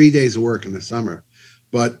 3 days of work in the summer.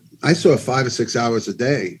 But I saw 5 or 6 hours a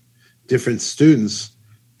day, different students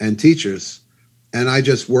and teachers. And I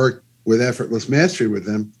just worked with effortless mastery with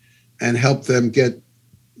them and helped them get,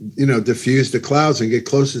 diffuse the clouds and get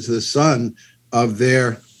closer to the sun of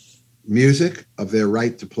their music, of their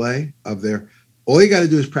right to play, all you got to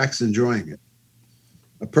do is practice enjoying it.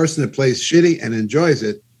 A person that plays shitty and enjoys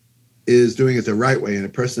it is doing it the right way. And a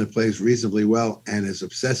person that plays reasonably well and is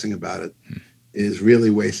obsessing about it is really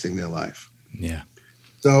wasting their life. Yeah.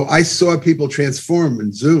 So I saw people transform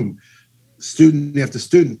in Zoom, student after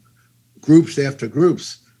student, groups after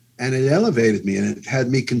groups, and it elevated me and it had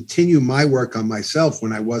me continue my work on myself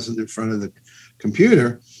when I wasn't in front of the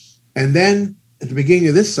computer. And then at the beginning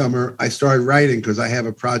of this summer, I started writing because I have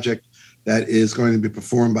a project that is going to be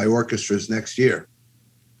performed by orchestras next year.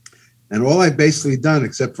 And all I've basically done,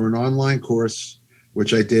 except for an online course,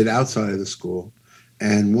 which I did outside of the school,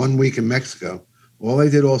 and 1 week in Mexico, all I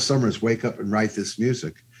did all summer is wake up and write this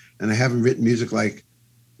music. And I haven't written music like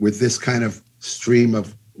with this kind of stream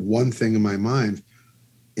of one thing in my mind,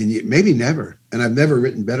 and maybe never. And I've never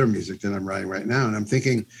written better music than I'm writing right now. And I'm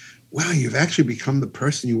thinking, wow, you've actually become the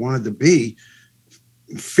person you wanted to be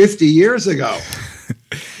 50 years ago.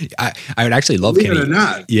 I would actually love, Believe Kenny, it or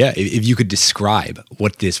not. Yeah, if you could describe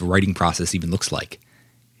what this writing process even looks like.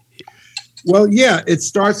 Well, yeah, it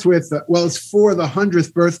starts with, it's for the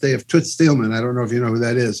 100th birthday of Toots Thielemans. I don't know if you know who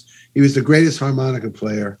that is. He was the greatest harmonica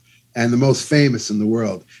player and the most famous in the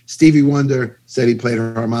world. Stevie Wonder said he played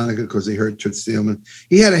harmonica because he heard Toots Thielemans.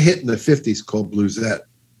 He had a hit in the 50s called Bluesette,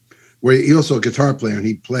 where he also a guitar player, and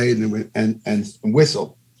he played and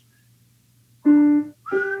whistled.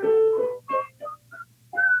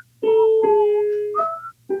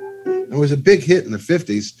 It was a big hit in the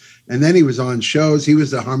 50s. And then he was on shows. He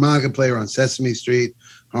was the harmonica player on Sesame Street,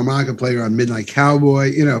 harmonica player on Midnight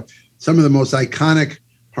Cowboy. Some of the most iconic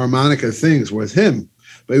harmonica things was him.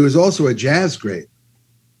 But he was also a jazz great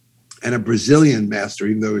and a Brazilian master,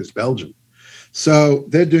 even though he was Belgian. So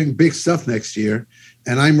they're doing big stuff next year.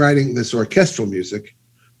 And I'm writing this orchestral music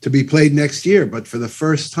to be played next year. But for the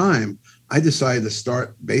first time, I decided to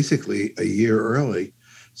start basically a year early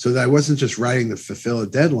so that I wasn't just writing to fulfill a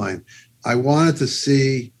deadline. I wanted to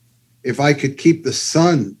see if I could keep the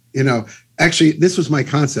sun, Actually, this was my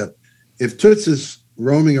concept. If Toots is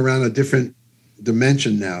roaming around a different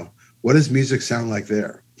dimension now, what does music sound like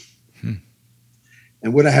there?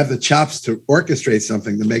 And would I have the chops to orchestrate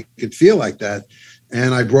something to make it feel like that?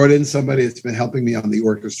 And I brought in somebody that's been helping me on the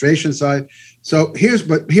orchestration side. So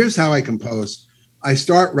here's how I compose. I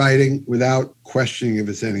start writing without questioning if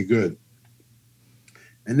it's any good.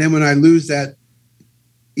 And then when I lose that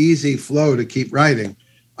easy flow to keep writing,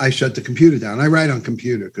 I shut the computer down. I write on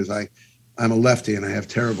computer because I I'm a lefty and I have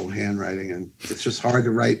terrible handwriting, and it's just hard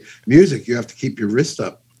to write music. You have to keep your wrist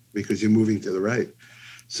up because you're moving to the right.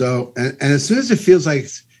 So, and as soon as it feels like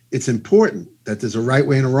it's important that there's a right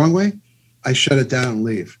way and a wrong way, I shut it down and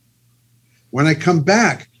leave. When I come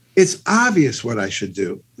back, it's obvious what I should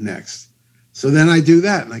do next. So then I do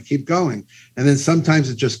that and I keep going. And then sometimes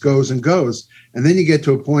it just goes and goes. And then you get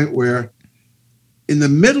to a point where in the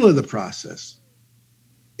middle of the process,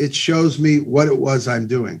 it shows me what it was I'm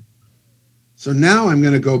doing. So now I'm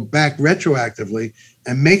going to go back retroactively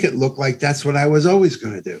and make it look like that's what I was always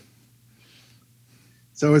going to do.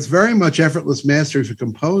 So it's very much effortless mastery for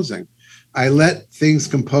composing. I let things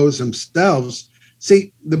compose themselves.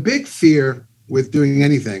 See, the big fear with doing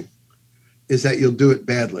anything is that you'll do it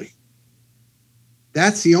badly.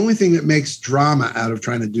 That's the only thing that makes drama out of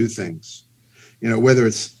trying to do things. You know, whether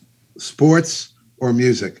it's sports or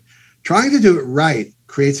music. Trying to do it right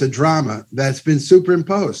creates a drama that's been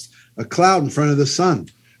superimposed, a cloud in front of the sun.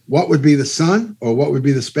 What would be the sun or what would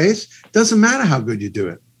be the space? Doesn't matter how good you do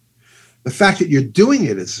it. The fact that you're doing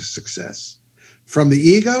it is a success. From the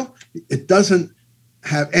ego, it doesn't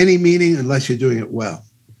have any meaning unless you're doing it well.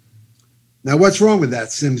 Now, what's wrong with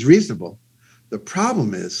that seems reasonable. The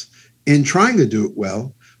problem is, in trying to do it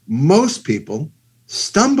well, most people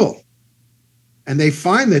stumble. And they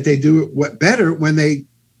find that they do it better when they,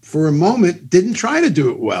 for a moment, didn't try to do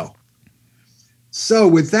it well. So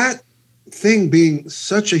with that thing being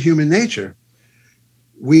such a human nature,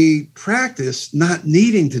 we practice not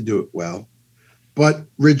needing to do it well, but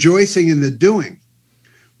rejoicing in the doing,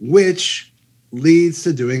 which leads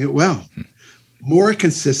to doing it well more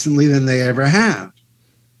consistently than they ever have.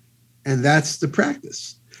 And that's the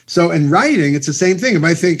practice. So in writing, it's the same thing. If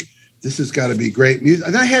I think this has got to be great music,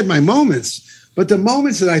 and I had my moments, but the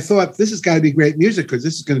moments that I thought this has got to be great music because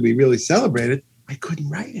this is going to be really celebrated, I couldn't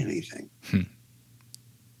write anything.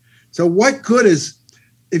 So what good is,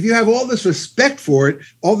 if you have all this respect for it,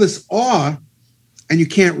 all this awe, and you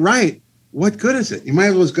can't write, what good is it? You might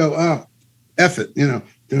as well just go, oh, F it, you know.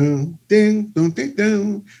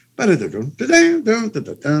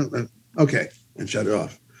 Okay, and shut it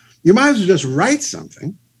off. You might as well just write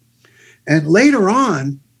something. And later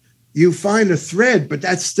on, you find a thread, but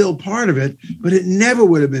that's still part of it, but it never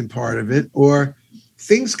would have been part of it. Or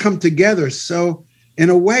things come together so, in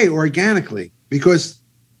a way, organically, because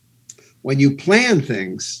when you plan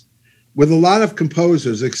things with a lot of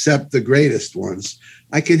composers, except the greatest ones,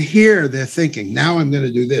 I can hear their thinking. Now I'm going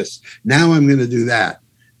to do this. Now I'm going to do that.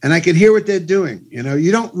 And I can hear what they're doing. You know,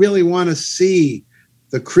 you don't really want to see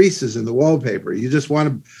the creases in the wallpaper. You just want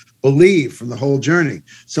to believe from the whole journey.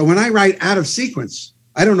 So when I write out of sequence,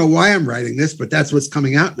 I don't know why I'm writing this, but that's what's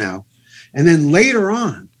coming out now. And then later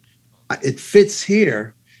on, it fits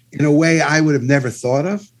here in a way I would have never thought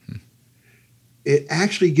of. It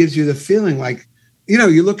actually gives you the feeling like, you know,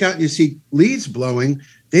 you look out and you see leaves blowing.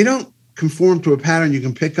 They don't conform to a pattern you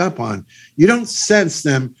can pick up on. You don't sense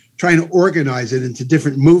them trying to organize it into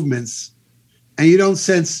different movements. And you don't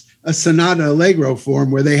sense a sonata allegro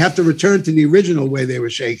form where they have to return to the original way they were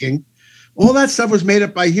shaking. All that stuff was made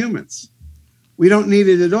up by humans. We don't need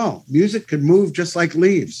it at all. Music could move just like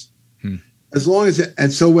leaves. As long as it,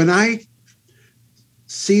 and so when I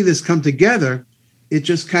see this come together, it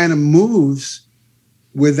just kind of moves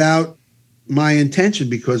without my intention,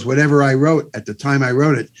 because whatever I wrote at the time I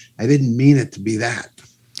wrote it, I didn't mean it to be that.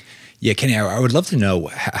 Yeah, Kenny, I would love to know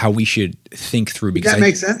how we should think through. Because Does that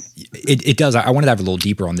make sense? It does. I wanted to dive a little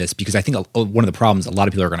deeper on this because I think one of the problems a lot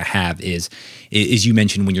of people are going to have is you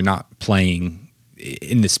mentioned, when you're not playing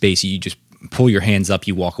in the space, you just pull your hands up,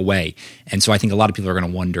 you walk away. And so I think a lot of people are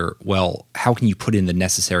going to wonder, well, how can you put in the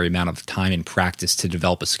necessary amount of time and practice to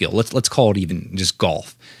develop a skill? Let's call it even just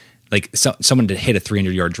golf. Like someone to hit a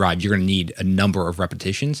 300-yard drive, you're going to need a number of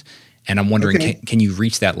repetitions. And I'm wondering, can you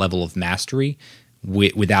reach that level of mastery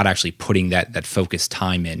without actually putting that focused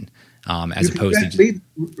time in, as opposed to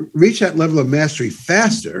reach that level of mastery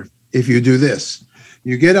faster if you do this.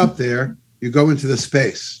 You get up there, you go into the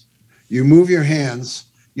space, you move your hands.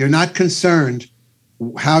 You're not concerned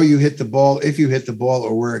how you hit the ball, if you hit the ball,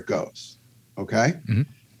 or where it goes. Okay, and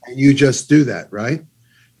you just do that, right?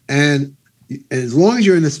 And as long as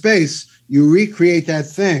you're in the space, you recreate that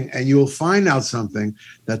thing, and you will find out something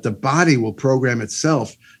that the body will program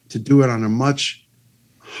itself to do it on a much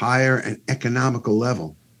higher and economical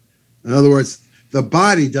level. In other words, the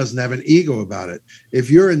body doesn't have an ego about it. If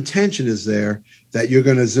your intention is there that you're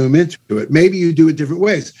going to zoom into it, maybe you do it different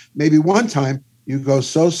ways. Maybe one time you go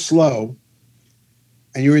so slow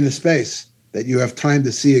and you're in the space that you have time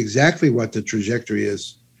to see exactly what the trajectory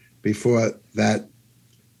is before that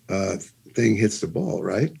thing hits the ball,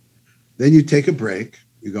 right? Then you take a break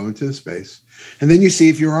You go into the space, and then you see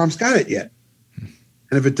if your arm's got it yet.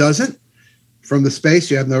 And if it doesn't, from the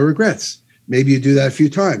space, you have no regrets. Maybe you do that a few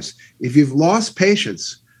times. If you've lost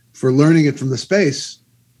patience for learning it from the space,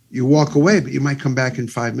 you walk away, but you might come back in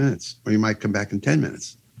 5 minutes, or you might come back in 10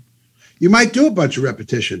 minutes. You might do a bunch of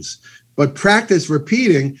repetitions, but practice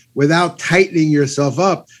repeating without tightening yourself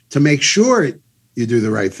up to make sure you do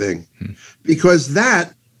the right thing. Because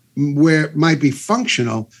that where it might be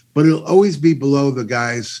functional, but it'll always be below the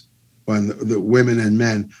guys, and the women and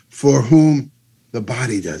men for whom the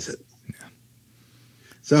body does it. Yeah.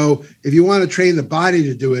 So if you want to train the body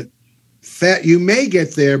to do it, you may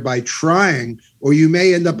get there by trying, or you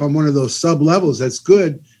may end up on one of those sub levels. That's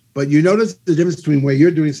good. But you notice the difference between where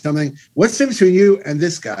you're doing something. What's the difference between you and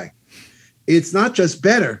this guy? It's not just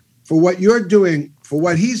better. For what you're doing, for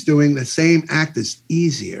what he's doing, the same act is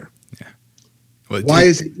easier. Yeah. Well, why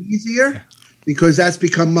is it easier? Yeah. Because that's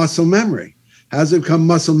become muscle memory. How does it become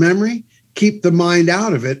muscle memory? Keep the mind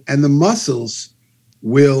out of it, and the muscles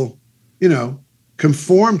will,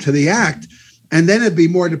 conform to the act. And then it'd be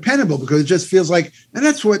more dependable because it just feels like, and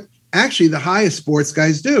that's what actually the highest sports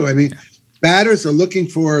guys do. I mean, batters are looking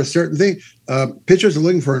for a certain thing. Pitchers are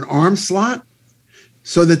looking for an arm slot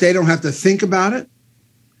so that they don't have to think about it.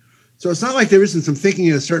 So it's not like there isn't some thinking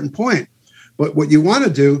at a certain point. But what you want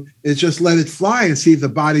to do is just let it fly and see if the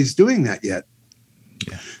body's doing that yet.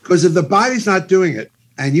 Because if the body's not doing it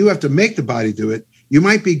and you have to make the body do it, you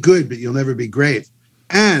might be good, but you'll never be great.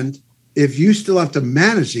 And if you still have to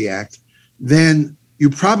manage the act, then you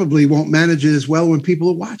probably won't manage it as well when people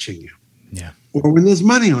are watching you. Yeah. Or when there's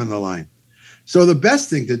money on the line. So the best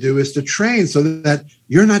thing to do is to train so that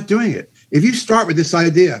you're not doing it. If you start with this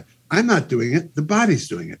idea, I'm not doing it, the body's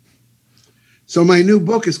doing it. So my new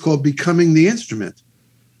book is called Becoming the Instrument.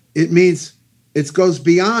 It means it goes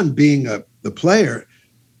beyond being the player.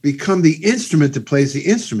 Become the instrument that plays the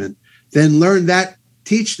instrument. Then learn that,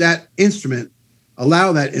 teach that instrument,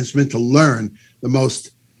 allow that instrument to learn the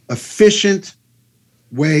most efficient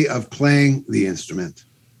way of playing the instrument.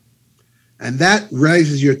 And that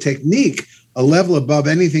raises your technique a level above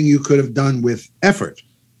anything you could have done with effort.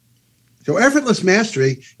 So effortless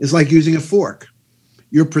mastery is like using a fork.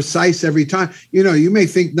 You're precise every time. You may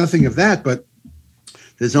think nothing of that, but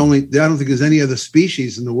I don't think there's any other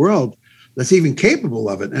species in the world that's even capable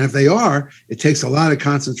of it. And if they are, it takes a lot of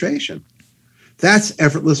concentration. That's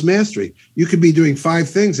effortless mastery. You could be doing 5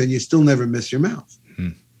 things and you still never miss your mouth.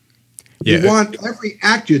 Yeah. You want every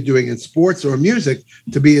act you're doing in sports or music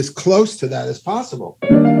to be as close to that as possible.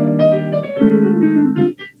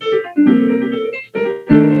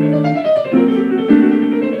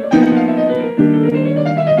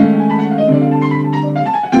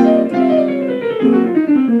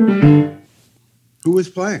 Who was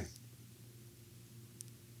playing?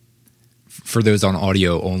 For those on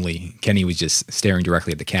audio only, Kenny was just staring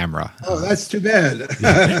directly at the camera. Oh, that's too bad.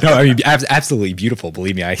 No, I mean, absolutely beautiful.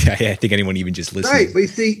 Believe me, I think anyone even just listening. Right, but you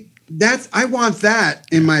see, I want that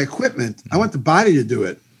in my equipment. I want the body to do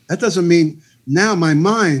it. That doesn't mean now my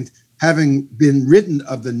mind, having been ridden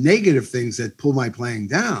of the negative things that pull my playing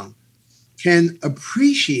down, can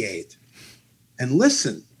appreciate and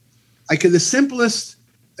listen. The simplest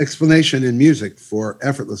explanation in music for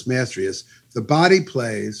effortless mastery is the body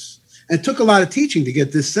plays. And it took a lot of teaching to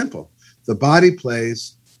get this simple. The body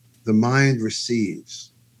plays, the mind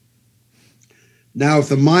receives. Now, if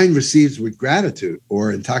the mind receives with gratitude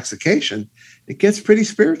or intoxication, it gets pretty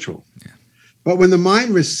spiritual. Yeah. But when the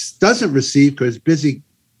mind doesn't receive because it's busy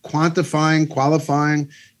quantifying, qualifying,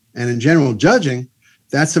 and in general judging,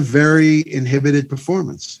 that's a very inhibited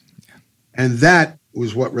performance. Yeah. And that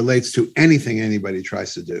was what relates to anything anybody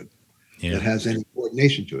tries to do that has any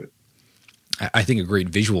coordination to it. I think a great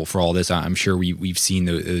visual for all this, I'm sure we've seen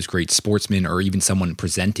those great sportsmen or even someone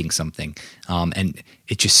presenting something, and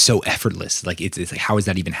it's just so effortless. Like it's like, how is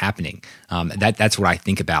that even happening? That's what I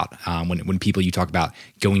think about when people, you talk about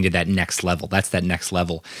going to that next level. That's that next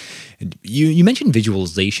level. You mentioned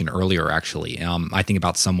visualization earlier, actually. I think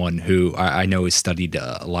about someone who I know has studied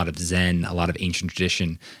a lot of Zen, a lot of ancient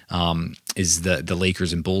tradition, is the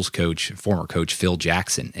Lakers and Bulls coach, former coach Phil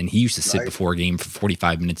Jackson. And he used to sit before a game for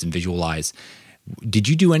 45 minutes and visualize. Did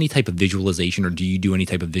you do any type of visualization, or do you do any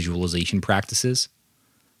type of visualization practices?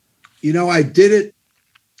 I did it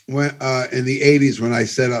when in the 80s when I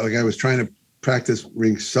said I was trying to practice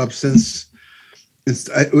ring substance.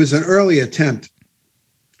 It was an early attempt.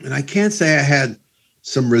 And I can't say I had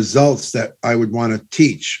some results that I would want to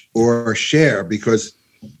teach or share because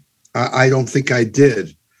I don't think I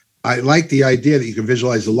did. I like the idea that you can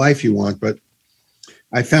visualize the life you want, but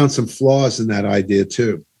I found some flaws in that idea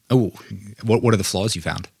too. Oh, what are the flaws you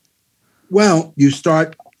found? Well, you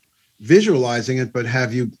start visualizing it, but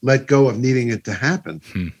have you let go of needing it to happen?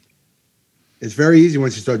 It's very easy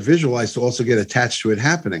once you start visualize to also get attached to it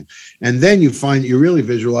happening. And then you find you really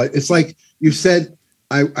visualize. It's like you said,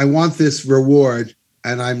 I want this reward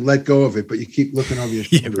and I'm let go of it, but you keep looking over your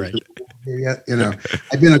shoulder. Yeah, right. You know,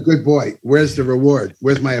 I've been a good boy. Where's the reward?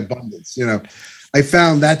 Where's my abundance? You know, I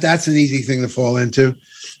found that that's an easy thing to fall into.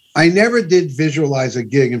 I never did visualize a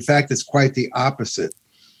gig. In fact, it's quite the opposite.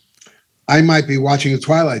 I might be watching a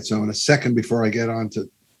Twilight Zone a second before I get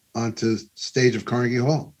onto stage of Carnegie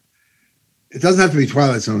Hall. It doesn't have to be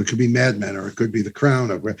Twilight Zone. It could be Mad Men, or it could be The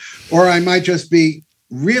Crown, or I might just be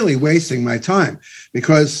really wasting my time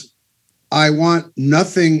because I want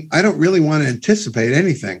nothing. I don't really want to anticipate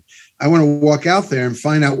anything. I want to walk out there and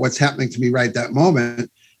find out what's happening to me right that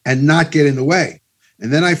moment and not get in the way.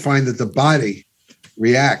 And then I find that the body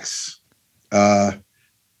reacts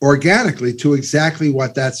organically to exactly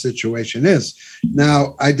what that situation is.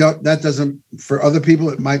 Now, that doesn't, for other people,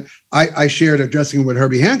 it might, I shared a dressing room with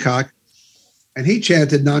Herbie Hancock, and he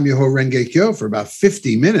chanted Nam Myoho Renge Kyo for about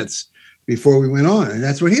 50 minutes before we went on. And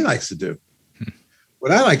that's what he likes to do.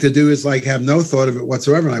 What I like to do is like have no thought of it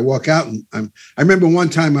whatsoever. And I walk out and I remember one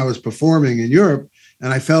time I was performing in Europe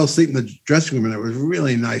and I fell asleep in the dressing room and it was a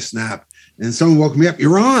really nice nap. And someone woke me up,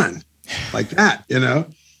 "You're on," like that, you know?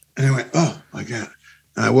 And I went, "Oh my God."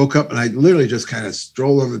 And I woke up and I literally just kind of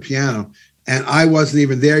strolled over the piano and I wasn't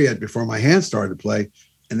even there yet before my hands started to play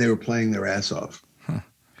and they were playing their ass off.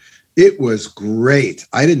 It was great.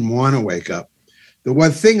 I didn't want to wake up. The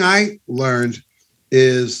one thing I learned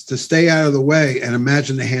is to stay out of the way and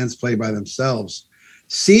imagine the hands play by themselves.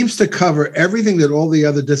 Seems to cover everything that all the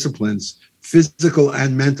other disciplines, physical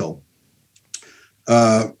and mental,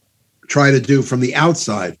 try to do from the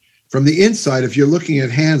outside. From the inside, if you're looking at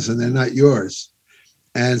hands and they're not yours.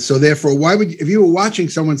 And so therefore, if you were watching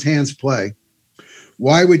someone's hands play,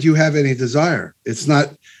 why would you have any desire?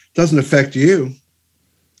 Doesn't affect you,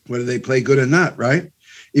 whether they play good or not, right?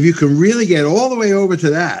 If you can really get all the way over to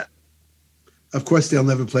that, of course, they'll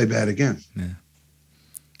never play bad again. Yeah.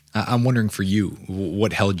 I'm wondering for you,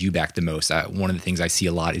 what held you back the most? One of the things I see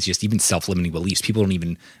a lot is just even self-limiting beliefs. People don't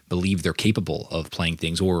even believe they're capable of playing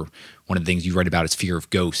things. Or one of the things you write about is fear of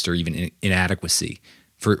ghosts or even inadequacy.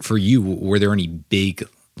 For you, were there any big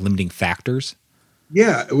limiting factors?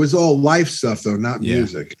 Yeah, it was all life stuff, though, not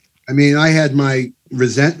music. I mean, I had my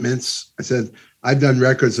resentments. I said, I've done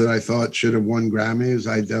records that I thought should have won Grammys.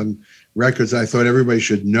 I've done records I thought everybody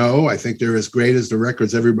should know. I think they're as great as the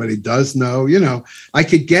records everybody does know. You know, I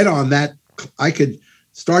could get on that. I could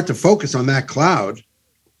start to focus on that cloud.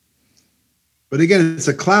 But again, it's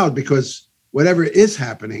a cloud because whatever is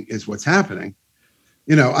happening is what's happening.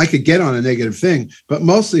 You know, I could get on a negative thing, but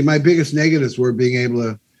mostly my biggest negatives were being able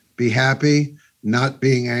to be happy, not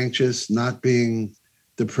being anxious, not being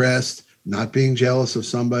depressed, not being jealous of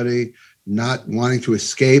somebody, not wanting to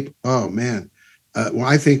escape. Oh, man. Well,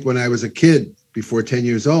 I think when I was a kid, before 10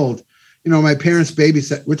 years old, you know, my parents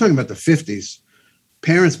babysat. We're talking about the 50s.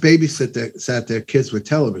 Parents sat their kids with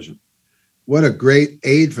television. What a great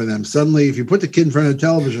aid for them. Suddenly, if you put the kid in front of the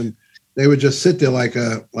television, they would just sit there like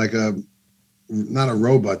a not a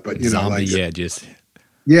robot, but, you Zombie, know,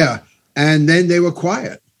 like and then they were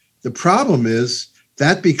quiet. The problem is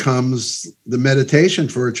that becomes the meditation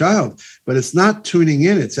for a child, but it's not tuning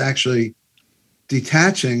in. It's actually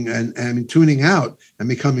detaching and tuning out and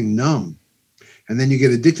becoming numb. And then you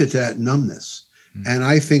get addicted to that numbness. Mm-hmm. And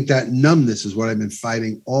I think that numbness is what I've been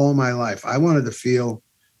fighting all my life. I wanted to feel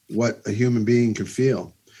what a human being could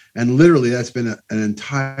feel. And literally that's been an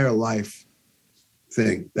entire life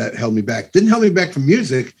thing that held me back. Didn't hold me back from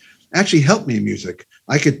music, actually helped me in music.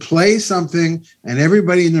 I could play something and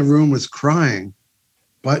everybody in the room was crying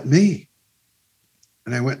but me.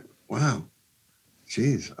 And I went, wow,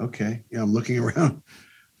 geez, okay. Yeah, I'm looking around.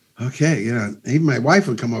 Okay, you know, even my wife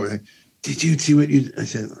would come over and say, "Did you see what you?" I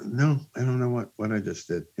said, "No, I don't know what I just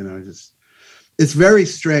did." You know, it's very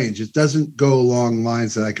strange. It doesn't go along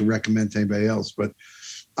lines that I can recommend to anybody else, but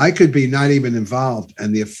I could be not even involved,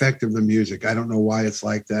 and the effect of the music, I don't know why it's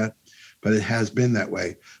like that, but it has been that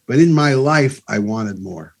way. But in my life, I wanted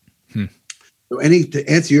more. So to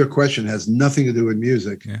answer your question, has nothing to do with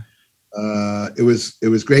music. Yeah. It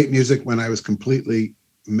was great music when I was completely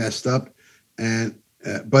messed up, and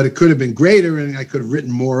but it could have been greater, and I could have written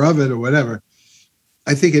more of it or whatever.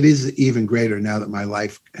 I think it is even greater now that my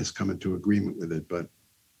life has come into agreement with it, but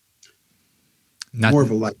more of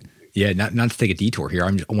a life. Yeah, not to take a detour here.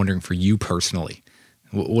 I'm wondering for you personally,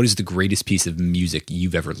 what is the greatest piece of music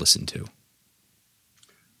you've ever listened to?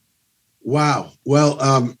 Wow.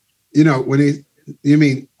 Well, you know, you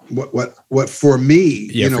mean what for me,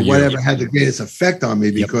 Yeah, for you. whatever had the greatest effect on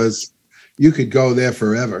me, because you could go there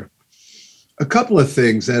forever. A couple of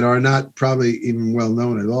things that are not probably even well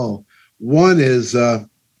known at all. One is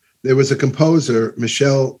there was a composer,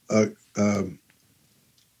 Michel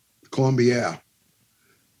Colombier,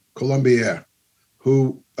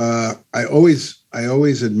 who I always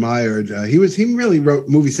admired. He really wrote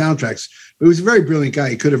movie soundtracks, but he was a very brilliant guy.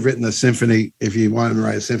 He could have written a symphony. If you wanted to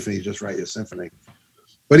write a symphony, just write a symphony.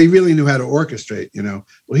 But he really knew how to orchestrate,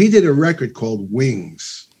 Well, he did a record called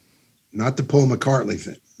Wings, not the Paul McCartney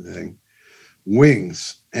thing,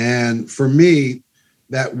 Wings. And for me,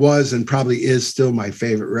 that was and probably is still my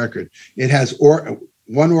favorite record. It has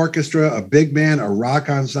one orchestra, a big band, a rock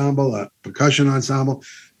ensemble, a percussion ensemble.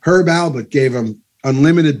 Herb Alpert gave him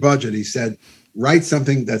unlimited budget. He said, write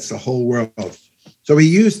something that's the whole world. So he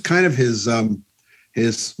used kind of his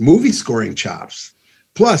movie scoring chops,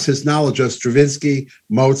 plus his knowledge of Stravinsky,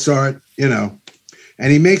 Mozart,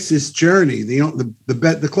 and he makes this journey.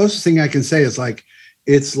 The closest thing I can say is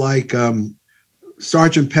it's like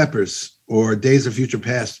Sgt. Pepper's or Days of Future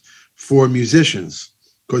Past for musicians,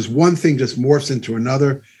 because one thing just morphs into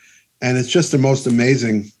another, and it's just the most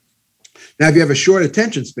amazing. Now, if you have a short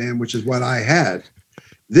attention span, which is what I had,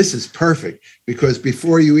 this is perfect, because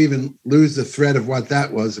before you even lose the thread of what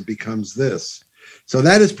that was, it becomes this. So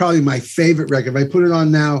that is probably my favorite record. If I put it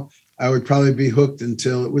on now, I would probably be hooked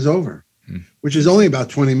until it was over, which is only about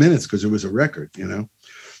 20 minutes because it was a record,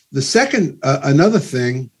 The second, another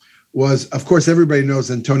thing was, of course, everybody knows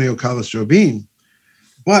Antonio Carlos Jobim.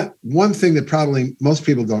 But one thing that probably most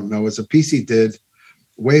people don't know is a piece he did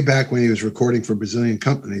way back when he was recording for Brazilian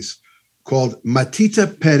companies called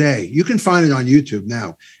Matita Pere. You can find it on YouTube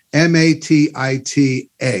now. Matita,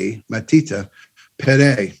 Matita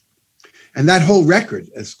Pere. And that whole record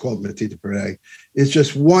is called Matita Pere. It's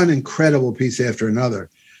just one incredible piece after another.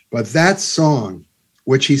 But that song,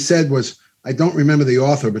 which he said was, I don't remember the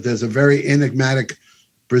author, but there's a very enigmatic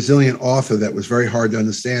Brazilian author that was very hard to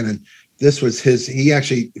understand. And this was he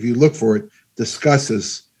actually, if you look for it,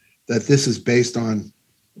 discusses that this is based on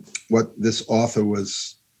what this author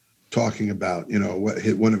was talking about,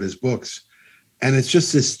 one of his books. And it's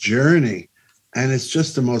just this journey. And it's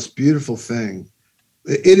just the most beautiful thing.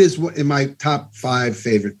 It is in my top 5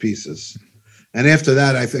 favorite pieces. And after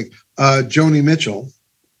that, I think Joni Mitchell,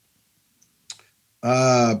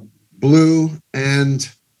 Blue and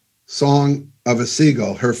Song of a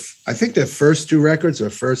Seagull. I think their first 2 records are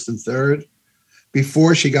first and third.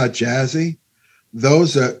 Before she got jazzy,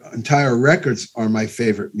 those entire records are my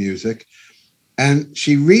favorite music. And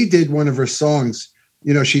she redid one of her songs.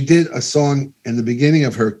 She did a song in the beginning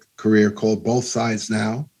of her career called Both Sides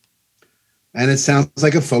Now. And it sounds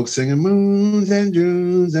like a folk singing, moons and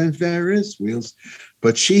Junes and Ferris wheels.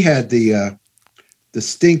 But she had the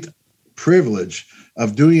distinct privilege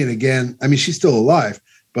of doing it again. I mean, she's still alive,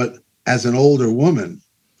 but as an older woman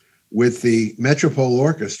with the Metropole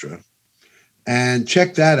Orchestra. And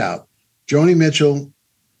check that out. Joni Mitchell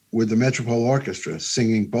with the Metropole Orchestra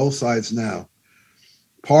singing Both Sides Now.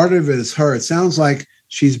 Part of it is her. It sounds like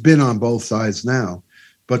she's been on both sides now,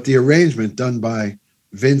 but the arrangement done by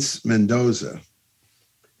Vince Mendoza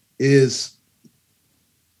is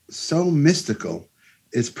so mystical.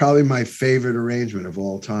 It's probably my favorite arrangement of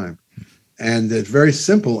all time. And it's very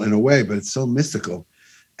simple in a way, but it's so mystical.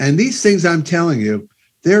 And these things I'm telling you,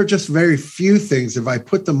 there are just very few things. If I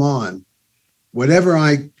put them on,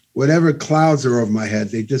 whatever clouds are over my head,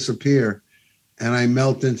 they disappear and I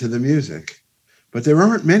melt into the music. But there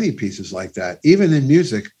aren't many pieces like that. Even in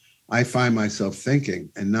music, I find myself thinking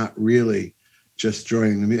and not really just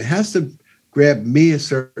joining the music. It has to grab me a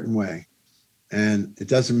certain way. And it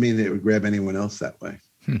doesn't mean that it would grab anyone else that way.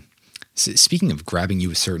 So speaking of grabbing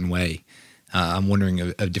you a certain way, I'm wondering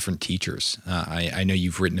of different teachers. I know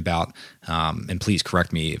you've written about, and please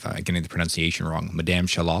correct me if I'm getting the pronunciation wrong, Madame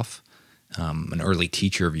Chaloff, an early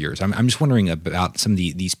teacher of yours. I'm just wondering about some of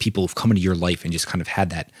these people who've come into your life and just kind of had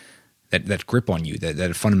that grip on you, that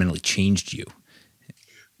have fundamentally changed you.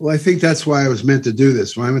 Well, I think that's why I was meant to do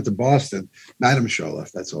this. When I went to Boston, Madame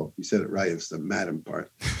Chaloff, that's all. You said it right. It's the madam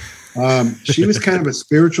part. She was kind of a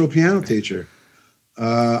spiritual piano teacher.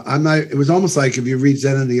 It was almost like if you read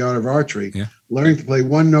Zen and the Art of Archery, learning to play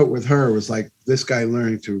one note with her was like this guy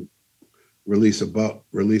learning to release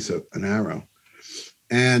an arrow.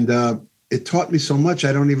 And it taught me so much.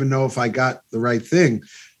 I don't even know if I got the right thing,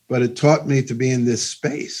 but it taught me to be in this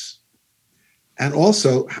space. And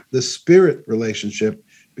also the spirit relationship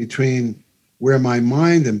between where my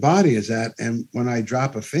mind and body is at and when I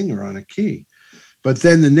drop a finger on a key. But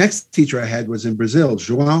then the next teacher I had was in Brazil.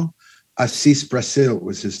 João Assis Brasil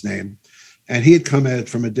was his name. And he had come at it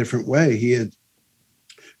from a different way. He had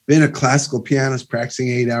been a classical pianist practicing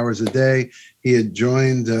 8 hours a day. He had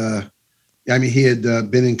joined, he had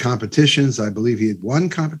been in competitions. I believe he had won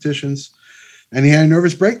competitions, and he had a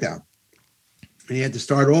nervous breakdown. And he had to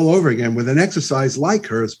start all over again with an exercise like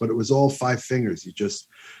hers, but it was all 5 fingers. You just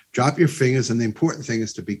drop your fingers, and the important thing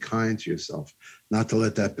is to be kind to yourself, not to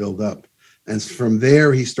let that build up. And from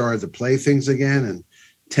there, he started to play things again, and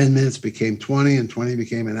 10 minutes became 20, and 20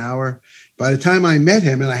 became an hour. By the time I met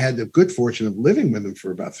him, and I had the good fortune of living with him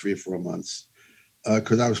for about 3 or 4 months,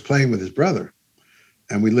 because I was playing with his brother,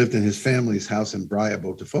 and we lived in his family's house in Braia,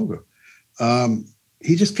 Botafogo.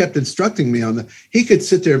 He just kept instructing me he could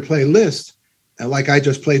sit there and play Liszt, and like I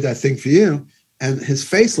just played that thing for you, and his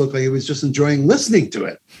face looked like he was just enjoying listening to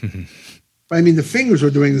it. I mean, the fingers were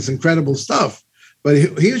doing this incredible stuff, but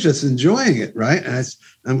he was just enjoying it, right? And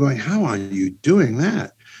I'm going, how are you doing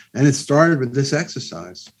that? And it started with this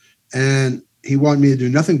exercise. And he wanted me to do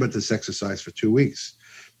nothing but this exercise for 2 weeks.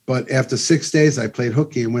 But after 6 days, I played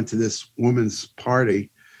hooky and went to this woman's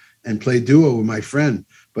party and played duo with my friend.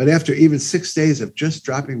 But after even 6 days of just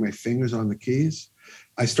dropping my fingers on the keys,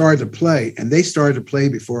 I started to play, and they started to play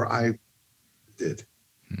before I did.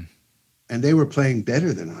 And they were playing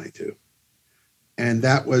better than I do. And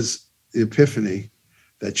that was the epiphany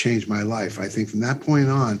that changed my life. I think from that point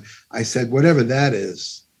on, I said, whatever that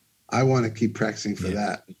is, I want to keep practicing for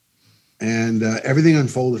that. And everything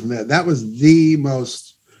unfolded from that. That was the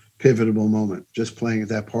most pivotal moment, just playing at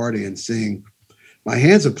that party and seeing my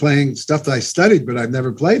hands are playing stuff that I studied, but I've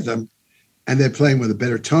never played them. And they're playing with a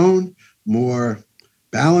better tone, more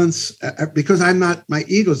balance, because my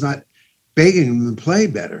ego's not begging them to play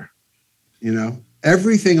better. You know,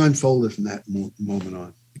 everything unfolded from that moment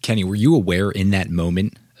on. Kenny, were you aware in that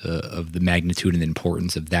moment of the magnitude and the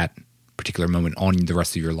importance of that particular moment on the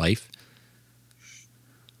rest of your life?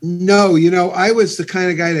 No, I was the kind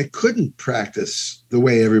of guy that couldn't practice the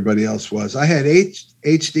way everybody else was. I had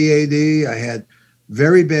HDAD. I had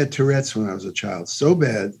very bad Tourette's when I was a child, so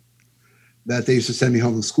bad that they used to send me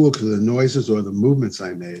home from school because of the noises or the movements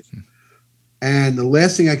I made. And the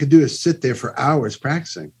last thing I could do is sit there for hours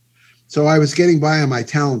practicing. So I was getting by on my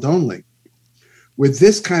talent only. With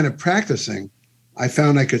this kind of practicing, I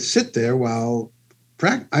found I could sit there while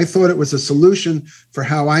I thought it was a solution for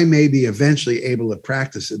how I may be eventually able to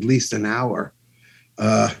practice at least an hour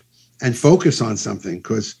and focus on something,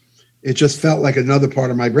 because it just felt like another part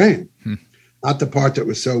of my brain, not the part that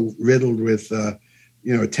was so riddled with,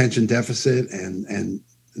 attention deficit and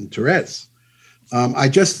Tourette's. I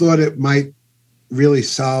just thought it might really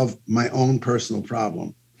solve my own personal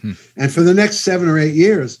problem. And for the next 7 or 8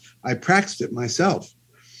 years, I practiced it myself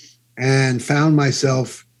and found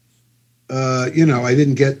myself, I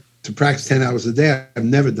didn't get to practice 10 hours a day. I've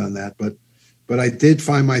never done that, but I did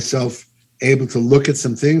find myself able to look at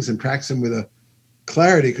some things and practice them with a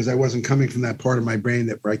clarity, because I wasn't coming from that part of my brain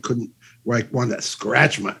where I wanted to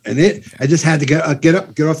scratch I just had to get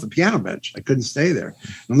off the piano bench. I couldn't stay there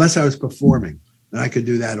unless I was performing, and I could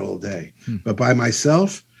do that all day. But by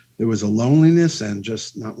myself, there was a loneliness and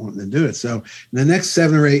just not wanting to do it. So in the next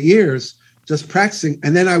 7 or 8 years, just practicing,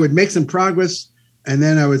 and then I would make some progress, and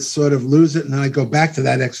then I would sort of lose it, and then I'd go back to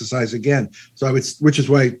that exercise again. So which is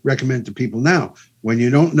what I recommend to people now. When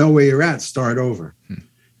you don't know where you're at, start over.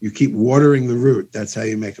 You keep watering the root. That's how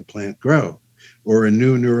you make a plant grow, or a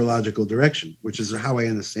new neurological direction, which is how I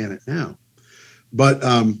understand it now. But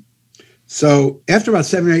so after about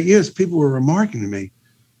 7 or 8 years, people were remarking to me,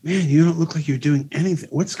 man, you don't look like you're doing anything.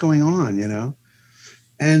 What's going on,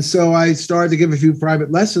 And so I started to give a few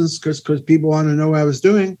private lessons because people want to know what I was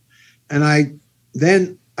doing. And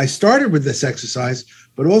I started with this exercise,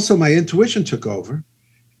 but also my intuition took over,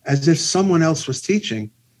 as if someone else was teaching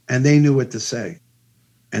and they knew what to say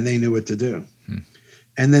and they knew what to do.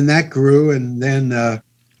 And then that grew. And then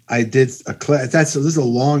I did a class. This is a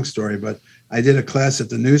long story, but I did a class at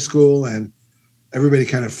the New School, and everybody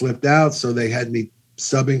kind of flipped out. So they had me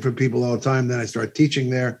subbing for people all the time. Then I started teaching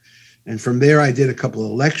there. And from there, I did a couple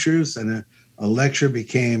of lectures, and a lecture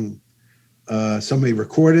became somebody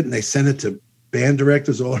recorded, and they sent it to band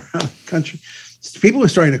directors all around the country. So people were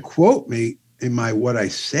starting to quote me in what I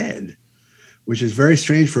said, which is very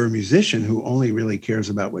strange for a musician who only really cares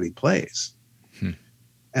about what he plays.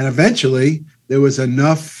 And eventually, there was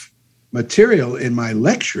enough material in my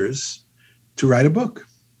lectures to write a book.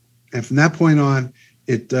 And from that point on,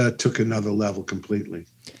 it took another level completely.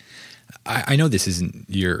 I know this isn't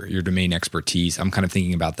your domain expertise. I'm kind of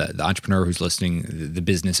thinking about the entrepreneur who's listening, the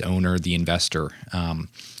business owner, the investor.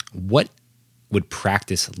 What would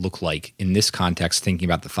practice look like in this context, thinking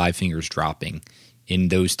about the 5 fingers dropping in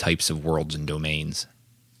those types of worlds and domains?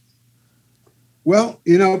 Well,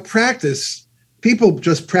 practice, people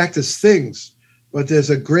just practice things, but there's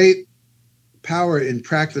a great power in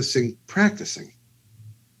practicing.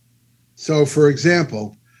 So, for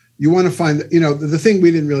example, you want to find, the thing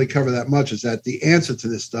we didn't really cover that much is that the answer to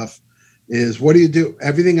this stuff is, what do you do?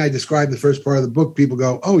 Everything I described in the first part of the book, people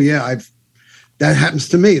go, oh yeah, that happens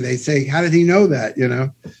to me. They say, how did he know that?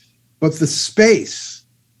 But the space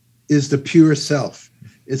is the pure self.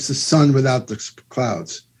 It's the sun without the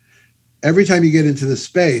clouds. Every time you get into the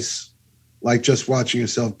space, like just watching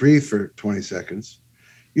yourself breathe for 20 seconds,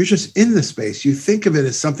 you're just in the space. You think of it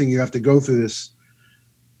as something you have to go through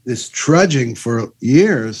this trudging for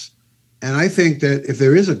years. And I think that if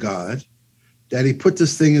there is a God, that he put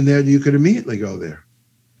this thing in there, you could immediately go there.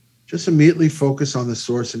 Just immediately focus on the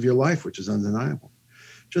source of your life, which is undeniable.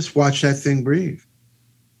 Just watch that thing breathe.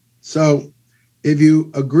 So if you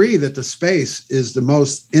agree that the space is the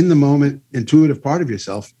most in the moment intuitive part of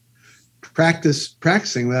yourself,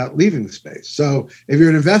 practicing without leaving the space. So if you're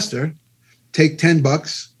an investor, take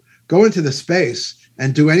 $10, go into the space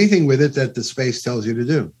and do anything with it that the space tells you to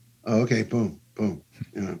do. Oh, okay, boom, boom,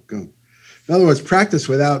 go. In other words, practice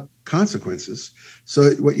without consequences.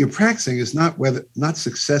 So what you're practicing is not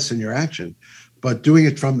success in your action, but doing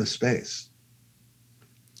it from the space.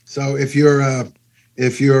 So if you're a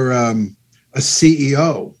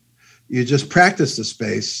CEO, you just practice the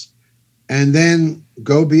space and then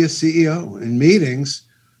go be a CEO. In meetings,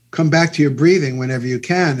 come back to your breathing whenever you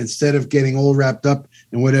can, instead of getting all wrapped up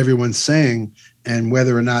in what everyone's saying and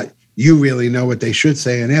whether or not you really know what they should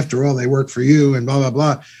say. And after all, they work for you and blah, blah,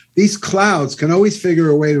 blah. These clouds can always figure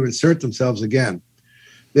a way to insert themselves again.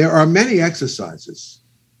 There are many exercises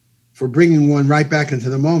for bringing one right back into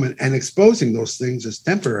the moment and exposing those things as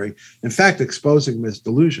temporary. In fact, exposing them as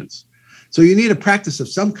delusions. So you need a practice of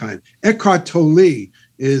some kind. Eckhart Tolle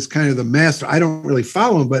is kind of the master. I don't really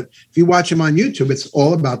follow him, but if you watch him on YouTube, it's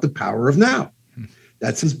all about the power of now.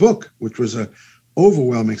 That's his book, which was an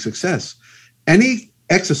overwhelming success. Any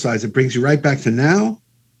exercise that brings you right back to now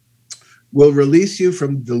will release you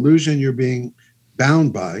from the delusion you're being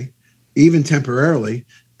bound by, even temporarily,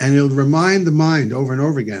 and it'll remind the mind over and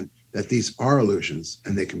over again that these are illusions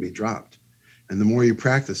and they can be dropped. And the more you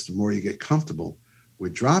practice, the more you get comfortable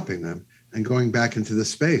with dropping them and going back into the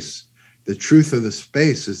space. The truth of the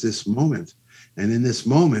space is this moment. And in this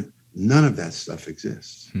moment, none of that stuff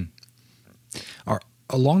exists.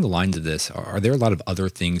 Along the lines of this, are there a lot of other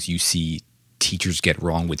things you see teachers get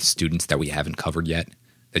wrong with students that we haven't covered yet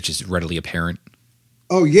that's just readily apparent?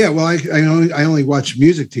 Oh, yeah. Well, I only watch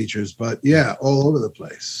music teachers, but yeah, all over the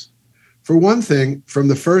place. For one thing, from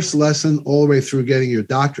the first lesson all the way through getting your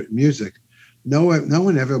doctorate in music, no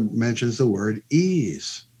one ever mentions the word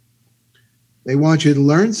ease. They want you to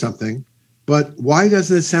learn something, but why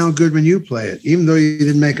doesn't it sound good when you play it, even though you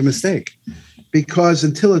didn't make a mistake? Because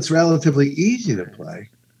until it's relatively easy to play,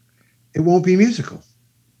 it won't be musical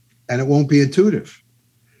and it won't be intuitive.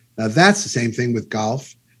 Now, that's the same thing with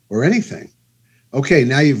golf or anything. Okay,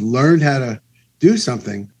 now you've learned how to do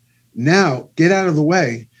something. Now get out of the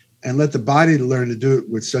way and let the body learn to do it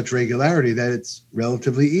with such regularity that it's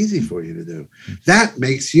relatively easy for you to do. That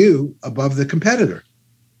makes you above the competitor.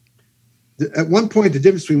 At one point, the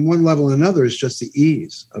difference between one level and another is just the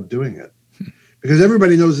ease of doing it. Because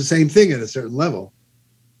everybody knows the same thing at a certain level.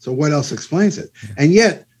 So what else explains it? And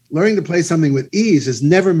yet, learning to play something with ease is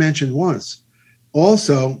never mentioned once.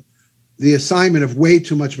 Also, the assignment of way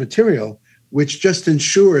too much material, which just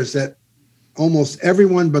ensures that almost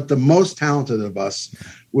everyone but the most talented of us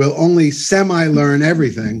will only semi-learn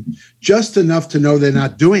everything, just enough to know they're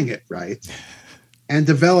not doing it right, and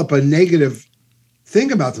develop a negative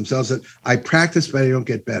thing about themselves that I practice, but I don't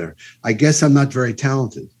get better. I guess I'm not very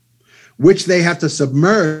talented, which they have to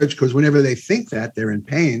submerge, because whenever they think that, they're in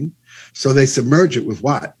pain. So they submerge it with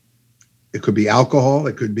what? It could be alcohol.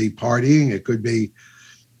 It could be partying. It could be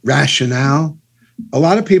rationale. A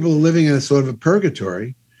lot of people are living in a sort of a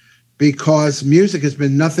purgatory because music has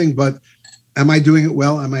been nothing but, am I doing it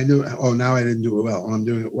well? Am I new? Oh, now I didn't do it well. Oh, I'm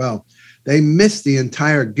doing it well. They miss the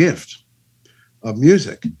entire gift of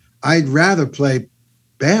music. I'd rather play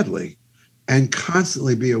badly and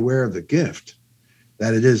constantly be aware of the gift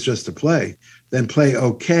that it is just to play than play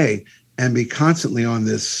okay and be constantly on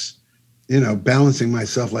this, balancing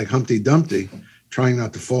myself like Humpty Dumpty, trying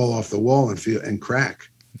not to fall off the wall and crack.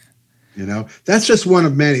 That's just one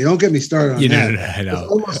of many. Don't get me started on that. I know.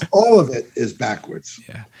 Almost all of it is backwards.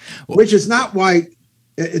 Yeah. Which is not why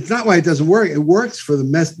it doesn't work. It works for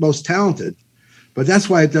the most talented, But that's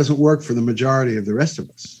why it doesn't work for the majority of the rest of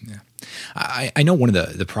us. Yeah. I know one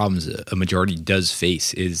of the problems a majority does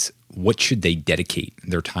face is what should they dedicate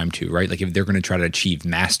their time to, right? Like if they're going to try to achieve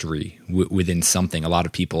mastery within something, a lot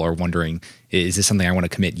of people are wondering, is this something I want to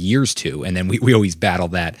commit years to? And then we always battle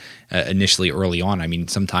that initially early on. I mean,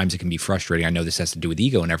 sometimes it can be frustrating. I know this has to do with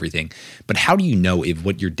ego and everything, but how do you know if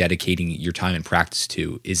what you're dedicating your time and practice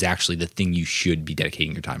to is actually the thing you should be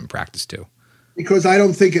dedicating your time and practice to? Because I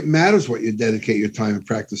don't think it matters what you dedicate your time and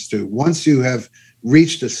practice to. Once you have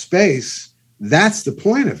reached a space, that's the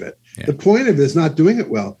point of it. Yeah. The point of it is not doing it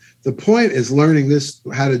well. The point is learning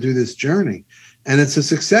how to do this journey. And it's a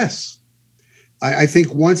success. I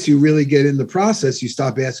think once you really get in the process, you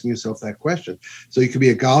stop asking yourself that question. So you could be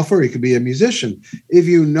a golfer, you could be a musician. If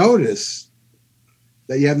you notice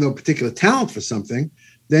that you have no particular talent for something,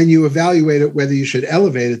 then you evaluate it whether you should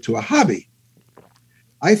elevate it to a hobby.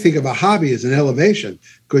 I think of a hobby as an elevation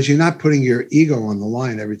because you're not putting your ego on the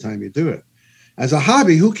line every time you do it. As a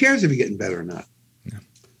hobby, who cares if you're getting better or not? Yeah.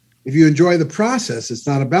 If you enjoy the process, it's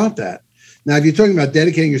not about that. Now, if you're talking about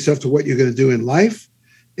dedicating yourself to what you're going to do in life,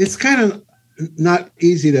 it's kind of not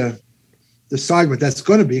easy to decide what that's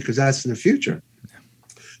going to be because that's in the future. Yeah.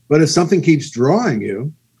 But if something keeps drawing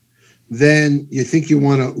you, then you think you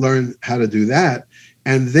want to learn how to do that.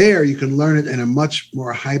 And there you can learn it in a much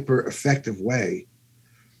more hyper effective way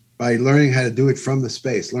by learning how to do it from the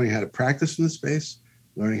space, learning how to practice from the space,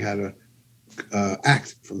 learning how to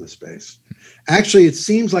act from the space. Actually, it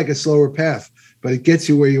seems like a slower path, but it gets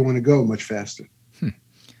you where you want to go much faster.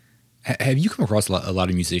 Have you come across a lot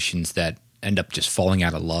of musicians that end up just falling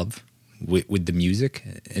out of love with the music?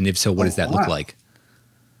 And if so, what does that look like?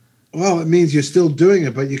 Well, it means you're still doing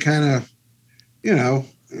it, but you kind of,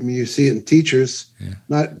 you see it in teachers.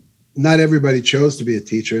 Yeah. Not everybody chose to be a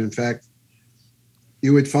teacher. In fact,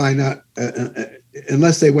 you would find out,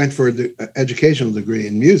 unless they went for an educational degree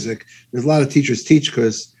in music, there's a lot of teachers teach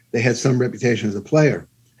because they had some reputation as a player.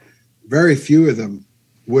 Very few of them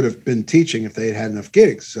would have been teaching if they had had enough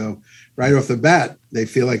gigs. So right off the bat, they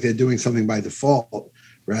feel like they're doing something by default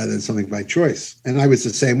rather than something by choice. And I was the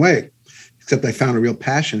same way, except I found a real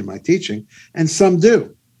passion in my teaching, and some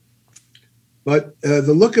do. But the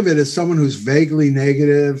look of it is someone who's vaguely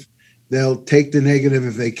negative. They'll take the negative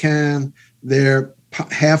if they can. They're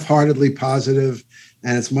half-heartedly positive,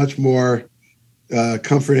 and it's much more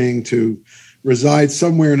comforting to reside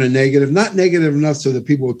somewhere in a negative, not negative enough so that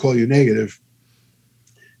people would call you negative,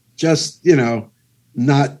 just,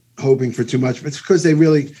 not hoping for too much. But it's because they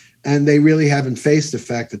really haven't faced the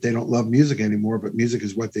fact that they don't love music anymore, but music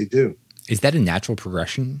is what they do. Is that a natural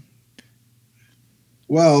progression?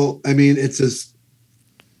 Well, I mean,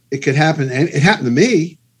 it could happen, and it happened to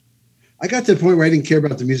me. I got to the point where I didn't care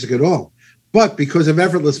about the music at all. But because of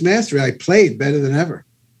effortless mastery, I played better than ever.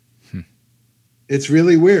 It's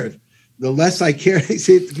really weird. The less I care,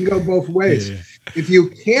 see, it can go both ways. Yeah. If you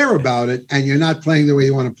care about it and you're not playing the way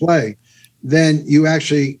you want to play, then you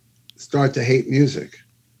actually start to hate music.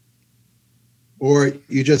 Or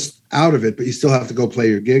you're just out of it, but you still have to go play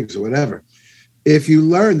your gigs or whatever. If you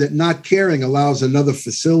learn that not caring allows another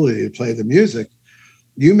facility to play the music,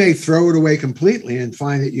 you may throw it away completely and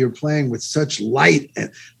find that you're playing with such light,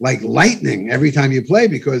 like lightning, every time you play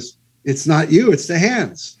because it's not you, it's the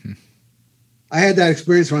hands. I had that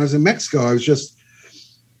experience when I was in Mexico.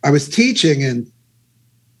 I was teaching and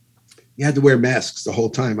you had to wear masks the whole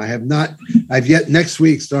time. Starting next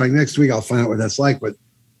week, I'll find out what that's like, but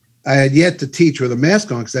I had yet to teach with a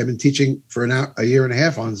mask on because I've been teaching for a year and a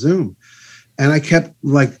half on Zoom. And I kept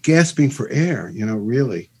like gasping for air,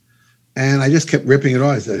 really. And I just kept ripping it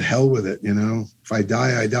off. I said, hell with it, if I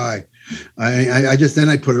die, I die. Then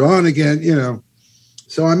I put it on again,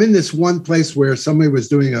 So I'm in this one place where somebody was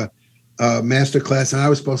doing a master class and I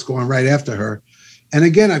was supposed to go on right after her. And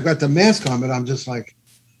again, I've got the mask on, but I'm just like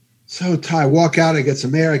so tired. I walk out, I get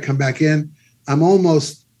some air, I come back in. I'm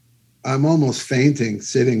almost fainting,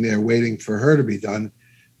 sitting there waiting for her to be done.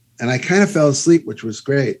 And I kind of fell asleep, which was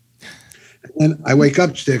great. And I wake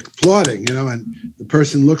up, they're applauding, and the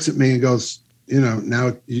person looks at me and goes,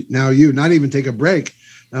 now you, not even take a break.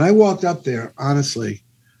 And I walked up there, honestly,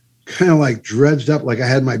 kind of like dredged up, like I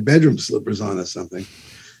had my bedroom slippers on or something.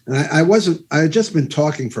 And I had just been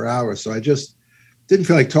talking for hours, so I just didn't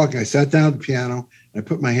feel like talking. I sat down at the piano and I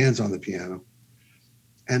put my hands on the piano.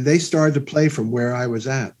 And they started to play from where I was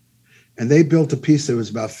at. And they built a piece that was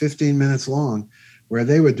about 15 minutes long where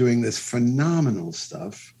they were doing this phenomenal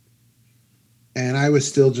stuff. And I was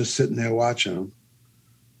still just sitting there watching them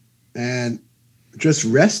and just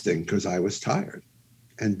resting because I was tired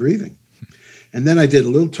and breathing. And then I did a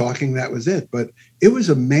little talking. That was it. But it was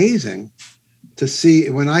amazing to see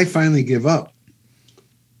when I finally give up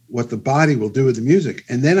what the body will do with the music.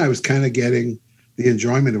 And then I was kind of getting the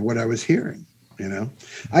enjoyment of what I was hearing.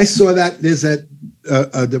 I saw that there's a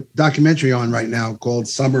documentary on right now called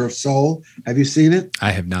Summer of Soul. Have you seen it?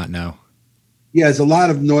 I have not, no. Yeah, there's a lot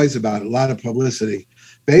of noise about it, a lot of publicity.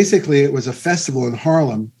 Basically, it was a festival in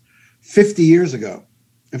Harlem 50 years ago.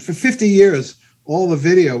 And for 50 years, all the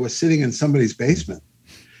video was sitting in somebody's basement.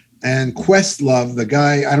 And Questlove, the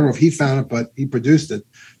guy, I don't know if he found it, but he produced it,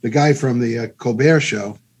 the guy from the Colbert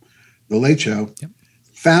Show, The Late Show, yep,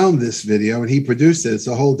 found this video and he produced it. It's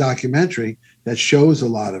a whole documentary that shows a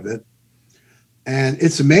lot of it. And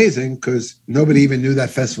it's amazing because nobody even knew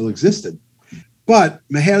that festival existed. But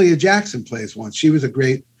Mahalia Jackson plays once. She was a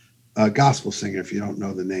great gospel singer, if you don't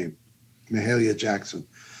know the name, Mahalia Jackson.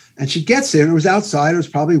 And she gets there, and it was outside. It was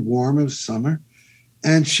probably warm. It was summer.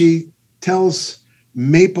 And she tells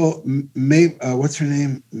what's her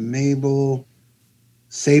name? Mabel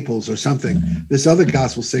Saples or something. This other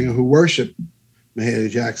gospel singer who worshiped Mahalia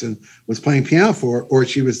Jackson was playing piano for her, or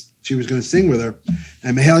she was going to sing with her.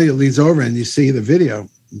 And Mahalia leans over, and you see the video.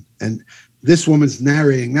 And this woman's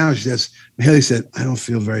narrating now. She says, Mahalia said, I don't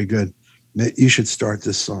feel very good. You should start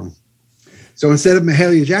this song. So instead of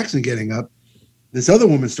Mahalia Jackson getting up, this other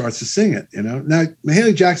woman starts to sing it, Now,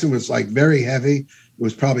 Mahalia Jackson was like very heavy. It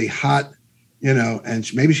was probably hot,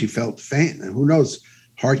 and maybe she felt faint. And who knows?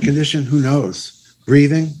 Heart condition, who knows?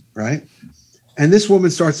 Breathing, right? And this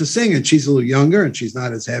woman starts to sing, and she's a little younger, and she's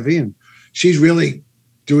not as heavy, and she's really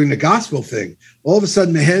doing the gospel thing. All of a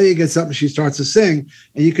sudden, Mahalia gets up and she starts to sing,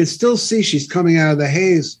 and you can still see she's coming out of the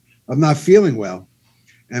haze of not feeling well.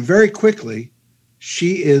 And very quickly,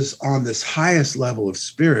 she is on this highest level of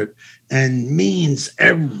spirit and means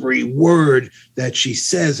every word that she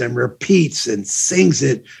says and repeats and sings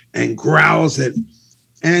it and growls it.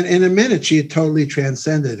 And in a minute, she had totally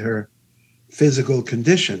transcended her physical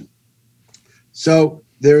condition. So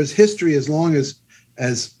there is history as long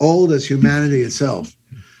as old as humanity itself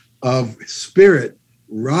of spirit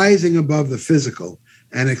rising above the physical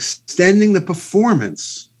and extending the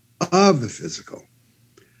performance of the physical,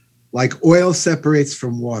 like oil separates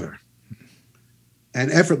from water.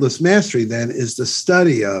 And effortless mastery then is the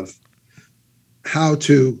study of how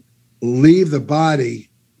to leave the body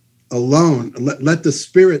alone, let the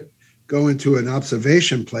spirit go into an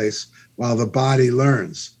observation place while the body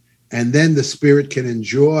learns. And then the spirit can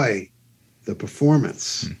enjoy the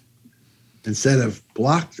performance instead of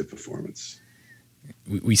block the performance.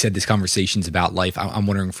 We said this conversation's about life. I'm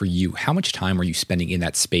wondering for you, how much time are you spending in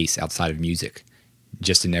that space outside of music,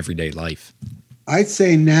 just in everyday life? I'd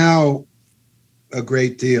say now a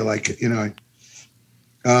great deal. What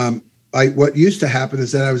used to happen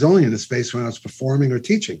is that I was only in a space when I was performing or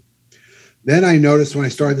teaching. Then I noticed when I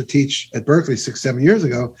started to teach at Berkeley 6-7 years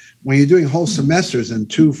ago, when you're doing whole semesters and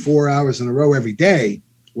 2-4 hours in a row every day,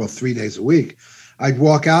 3 days a week, I'd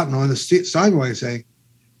walk out and on the sidewalk and say,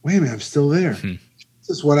 wait a minute, I'm still there. This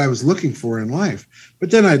is what I was looking for in life. But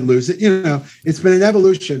then I'd lose it. It's been an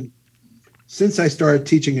evolution since I started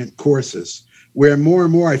teaching at courses where more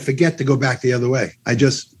and more I forget to go back the other way. I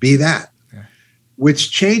just be that,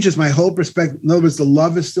 which changes my whole perspective. In other words, the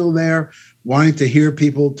love is still there, wanting to hear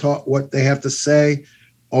people talk what they have to say,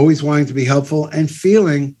 always wanting to be helpful and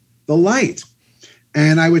feeling the light.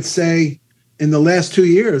 And I would say in the last 2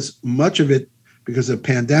 years, much of it because of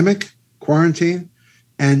pandemic, quarantine,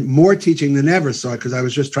 and more teaching than ever. So because I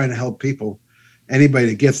was just trying to help people, anybody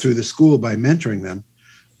to get through the school by mentoring them.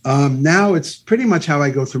 Now it's pretty much how I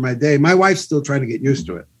go through my day. My wife's still trying to get used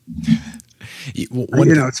to it.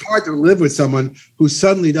 It's hard to live with someone who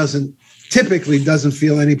suddenly typically doesn't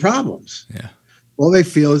feel any problems. Yeah. All they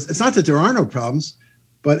feel is, it's not that there are no problems,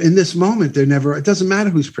 but in this moment, it doesn't matter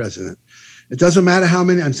who's president. It doesn't matter how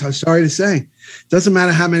many, I'm so sorry to say, it doesn't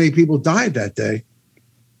matter how many people died that day.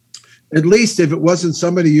 At least if it wasn't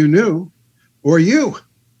somebody you knew or you,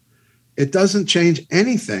 it doesn't change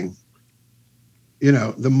anything.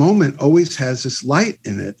 The moment always has this light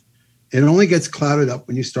in it. It only gets clouded up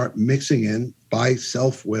when you start mixing in by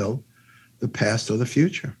self-will the past or the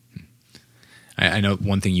future. I know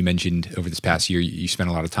one thing you mentioned over this past year, you spent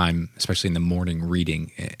a lot of time, especially in the morning,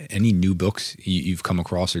 reading. Any new books you've come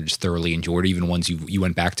across or just thoroughly enjoyed, even ones you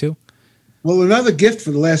went back to? Well, another gift for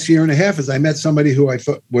the last year and a half is I met somebody who I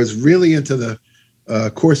thought was really into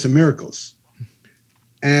the Course in Miracles.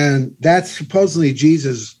 And that's supposedly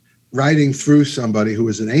Jesus writing through somebody who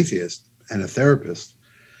was an atheist and a therapist,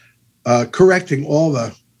 correcting all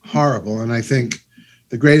the horrible. And I think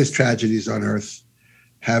the greatest tragedies on earth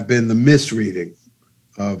have been the misreading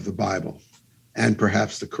of the Bible and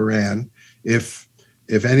perhaps the Quran. If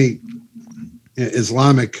any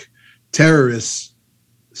Islamic terrorists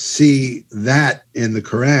see that in the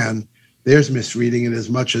Quran, there's misreading it as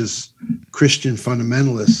much as Christian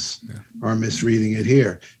fundamentalists are misreading it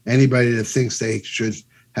here. Anybody that thinks they should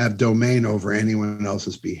have domain over anyone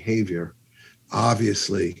else's behavior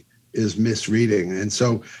obviously is misreading. And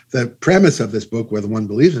so the premise of this book, whether one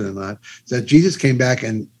believes it or not, is that Jesus came back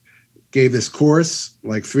and gave this course,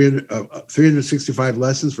 like 365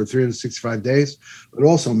 lessons for 365 days, but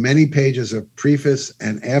also many pages of preface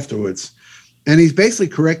and afterwards. And he's basically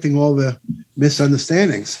correcting all the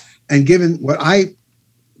misunderstandings and given what I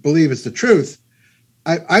believe is the truth.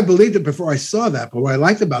 I believed it before I saw that, but what I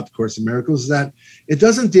liked about the Course in Miracles is that it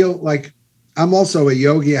doesn't deal like, I'm also a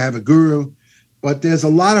yogi, I have a guru, but there's a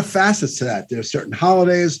lot of facets to that. There's certain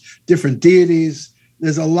holidays, different deities.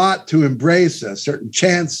 There's a lot to embrace, certain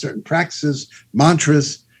chants, certain practices,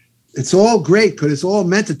 mantras. It's all great because it's all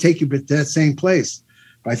meant to take you to that same place.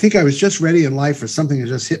 But I think I was just ready in life for something that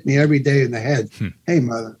just hit me every day in the head. Hey,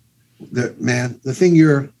 mother, the thing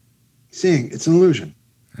you're seeing, it's an illusion.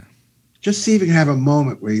 Just see if you can have a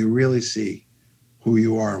moment where you really see who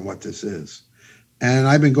you are and what this is. And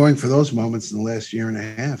I've been going for those moments in the last year and a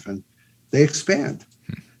half, and they expand.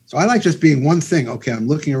 So I like just being one thing. Okay, I'm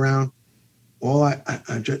looking around. Well,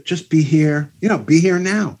 I just be here. Be here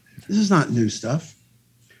now. This is not new stuff.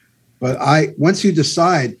 But once you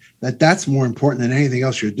decide that that's more important than anything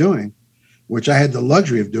else you're doing, which I had the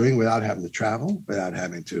luxury of doing without having to travel, without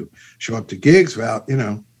having to show up to gigs, without,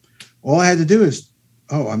 all I had to do is,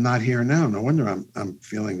 I'm not here now. No wonder I'm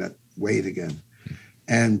feeling that weight again.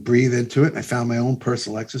 And breathe into it. I found my own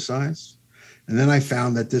personal exercise. And then I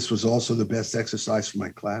found that this was also the best exercise for my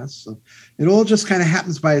class. So it all just kind of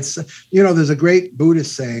happens by itself. There's a great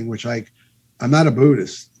Buddhist saying, which I'm not a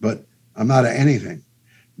Buddhist, but I'm not a anything.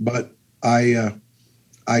 But I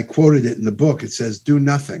quoted it in the book. It says, do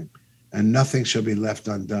nothing, and nothing shall be left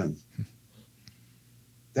undone.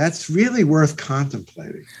 That's really worth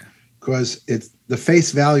contemplating because the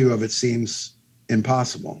face value of it seems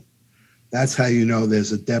impossible. That's how you know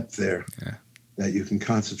there's a depth there that you can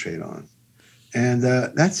concentrate on. And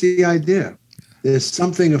that's the idea. There's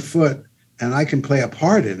something afoot, and I can play a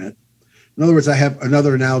part in it. In other words, I have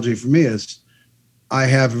another analogy for me is I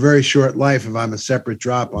have a very short life if I'm a separate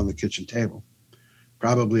drop on the kitchen table,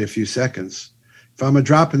 probably a few seconds. If I'm a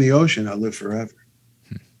drop in the ocean, I'll live forever.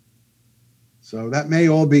 So that may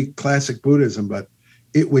all be classic Buddhism, but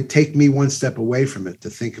it would take me one step away from it to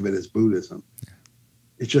think of it as Buddhism.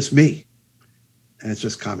 It's just me, and it's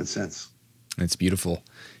just common sense. That's beautiful.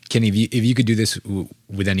 Kenny, if you could do this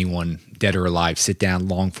with anyone, dead or alive, sit down,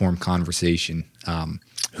 long-form conversation,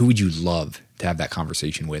 who would you love to have that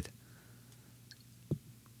conversation with?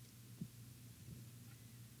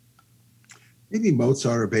 Maybe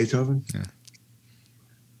Mozart or Beethoven.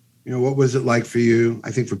 Yeah. What was it like for you?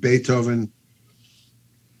 I think for Beethoven,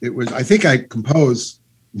 I think I composed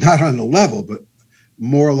not on the level, but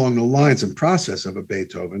more along the lines and process of a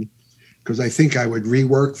Beethoven, because I think I would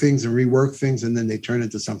rework things, and then they turn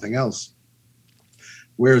into something else.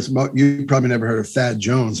 Whereas you probably never heard of Thad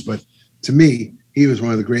Jones, but to me, he was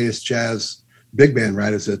one of the greatest jazz big band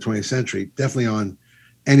writers of the 20th century, definitely on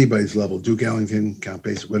anybody's level, Duke Ellington, Count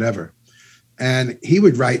Basie, whatever. And he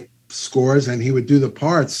would write scores and he would do the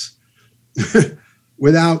parts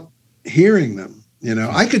without hearing them.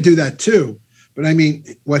 I could do that too, but I mean,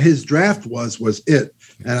 what his draft was it.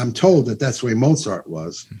 And I'm told that that's the way Mozart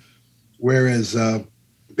was. Whereas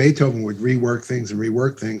Beethoven would rework things, and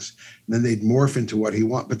then they'd morph into what he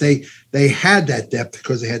wanted. But they had that depth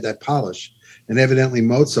because they had that polish. And evidently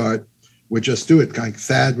Mozart would just do it. Like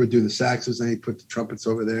Thad would do the saxes, and he'd put the trumpets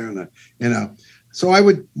over there. And so I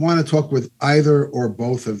would want to talk with either or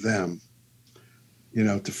both of them,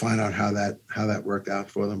 to find out how that worked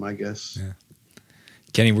out for them, I guess. Yeah.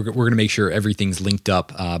 Kenny, we're going to make sure everything's linked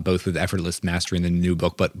up, both with Effortless Mastery and the new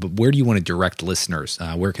book, but where do you want to direct listeners?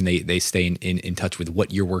 Where can they stay in touch with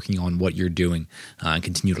what you're working on, what you're doing, and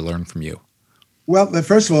continue to learn from you? Well,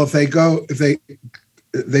 first of all,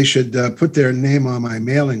 they should put their name on my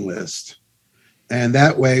mailing list. And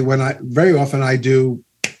that way, very often I do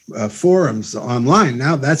forums online.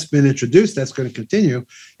 Now that's been introduced, that's going to continue,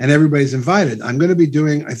 and everybody's invited. I'm going to be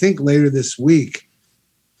doing, I think later this week,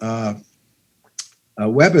 a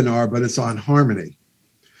webinar, but it's on harmony,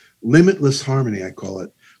 limitless harmony, I call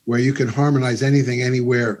it, where you can harmonize anything,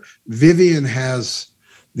 anywhere. Vivian has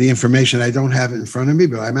the information. I don't have it in front of me,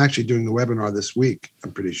 but I'm actually doing the webinar this week,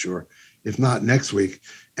 I'm pretty sure, if not next week.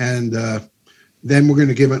 And then we're going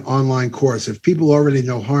to give an online course. If people already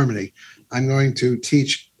know harmony, I'm going to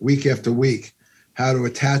teach week after week how to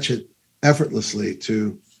attach it effortlessly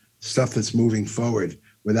to stuff that's moving forward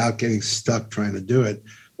without getting stuck trying to do it.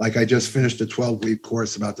 Like I just finished a 12-week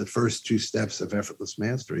course about the first 2 steps of effortless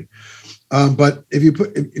mastery. But if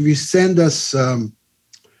you send us,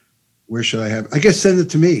 where should I have? I guess send it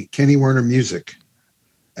to me, Kenny Werner Music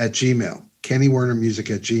at Gmail. Kenny Werner Music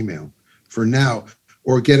at Gmail for now,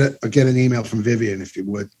 or get an email from Vivian if you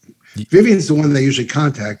would. Vivian's the one they usually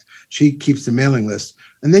contact. She keeps the mailing list.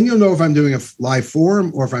 And then you'll know if I'm doing a live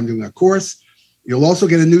forum or if I'm doing a course. You'll also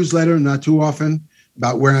get a newsletter, not too often,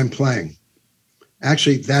 about where I'm playing.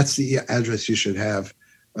 Actually, that's the address you should have.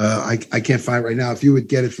 I can't find it right now. If you would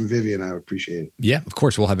get it from Vivian, I would appreciate it. Yeah, of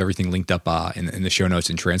course. We'll have everything linked up in the show notes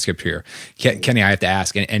and transcript here. Kenny, I have to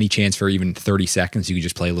ask, any chance for even 30 seconds you could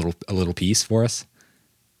just play a little piece for us?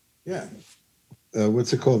 Yeah.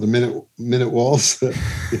 What's it called? The minute waltz, but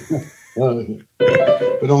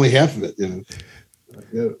only half of it.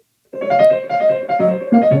 Yeah.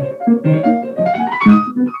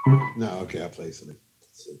 No, okay, I'll play something.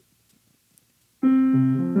 Let's see.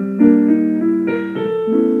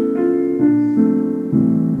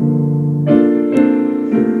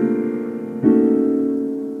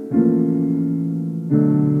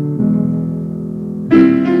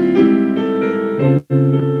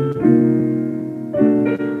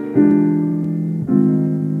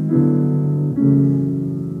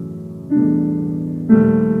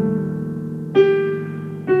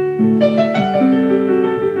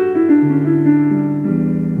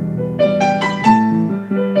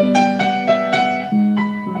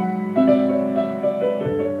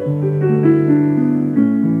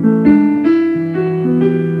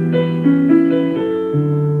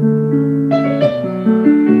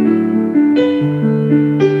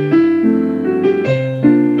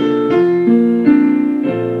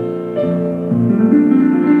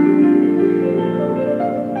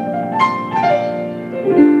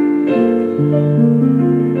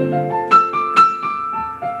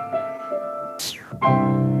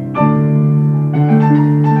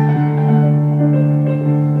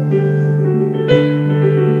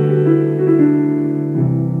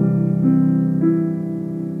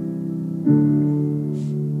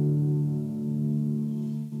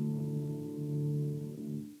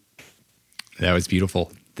 That was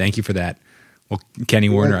beautiful. Thank you for that. Well, Kenny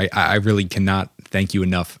Werner, I really cannot thank you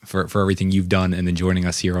enough for everything you've done and then joining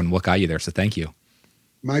us here on What Got You There. So thank you.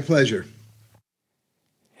 My pleasure.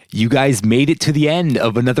 You guys made it to the end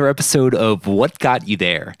of another episode of What Got You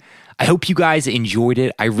There. I hope you guys enjoyed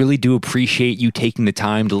it. I really do appreciate you taking the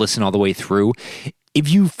time to listen all the way through. If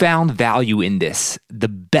you found value in this, the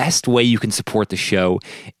best way you can support the show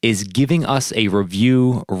is giving us a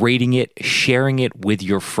review, rating it, sharing it with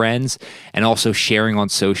your friends, and also sharing on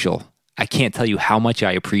social. I can't tell you how much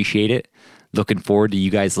I appreciate it. Looking forward to you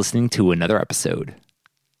guys listening to another episode.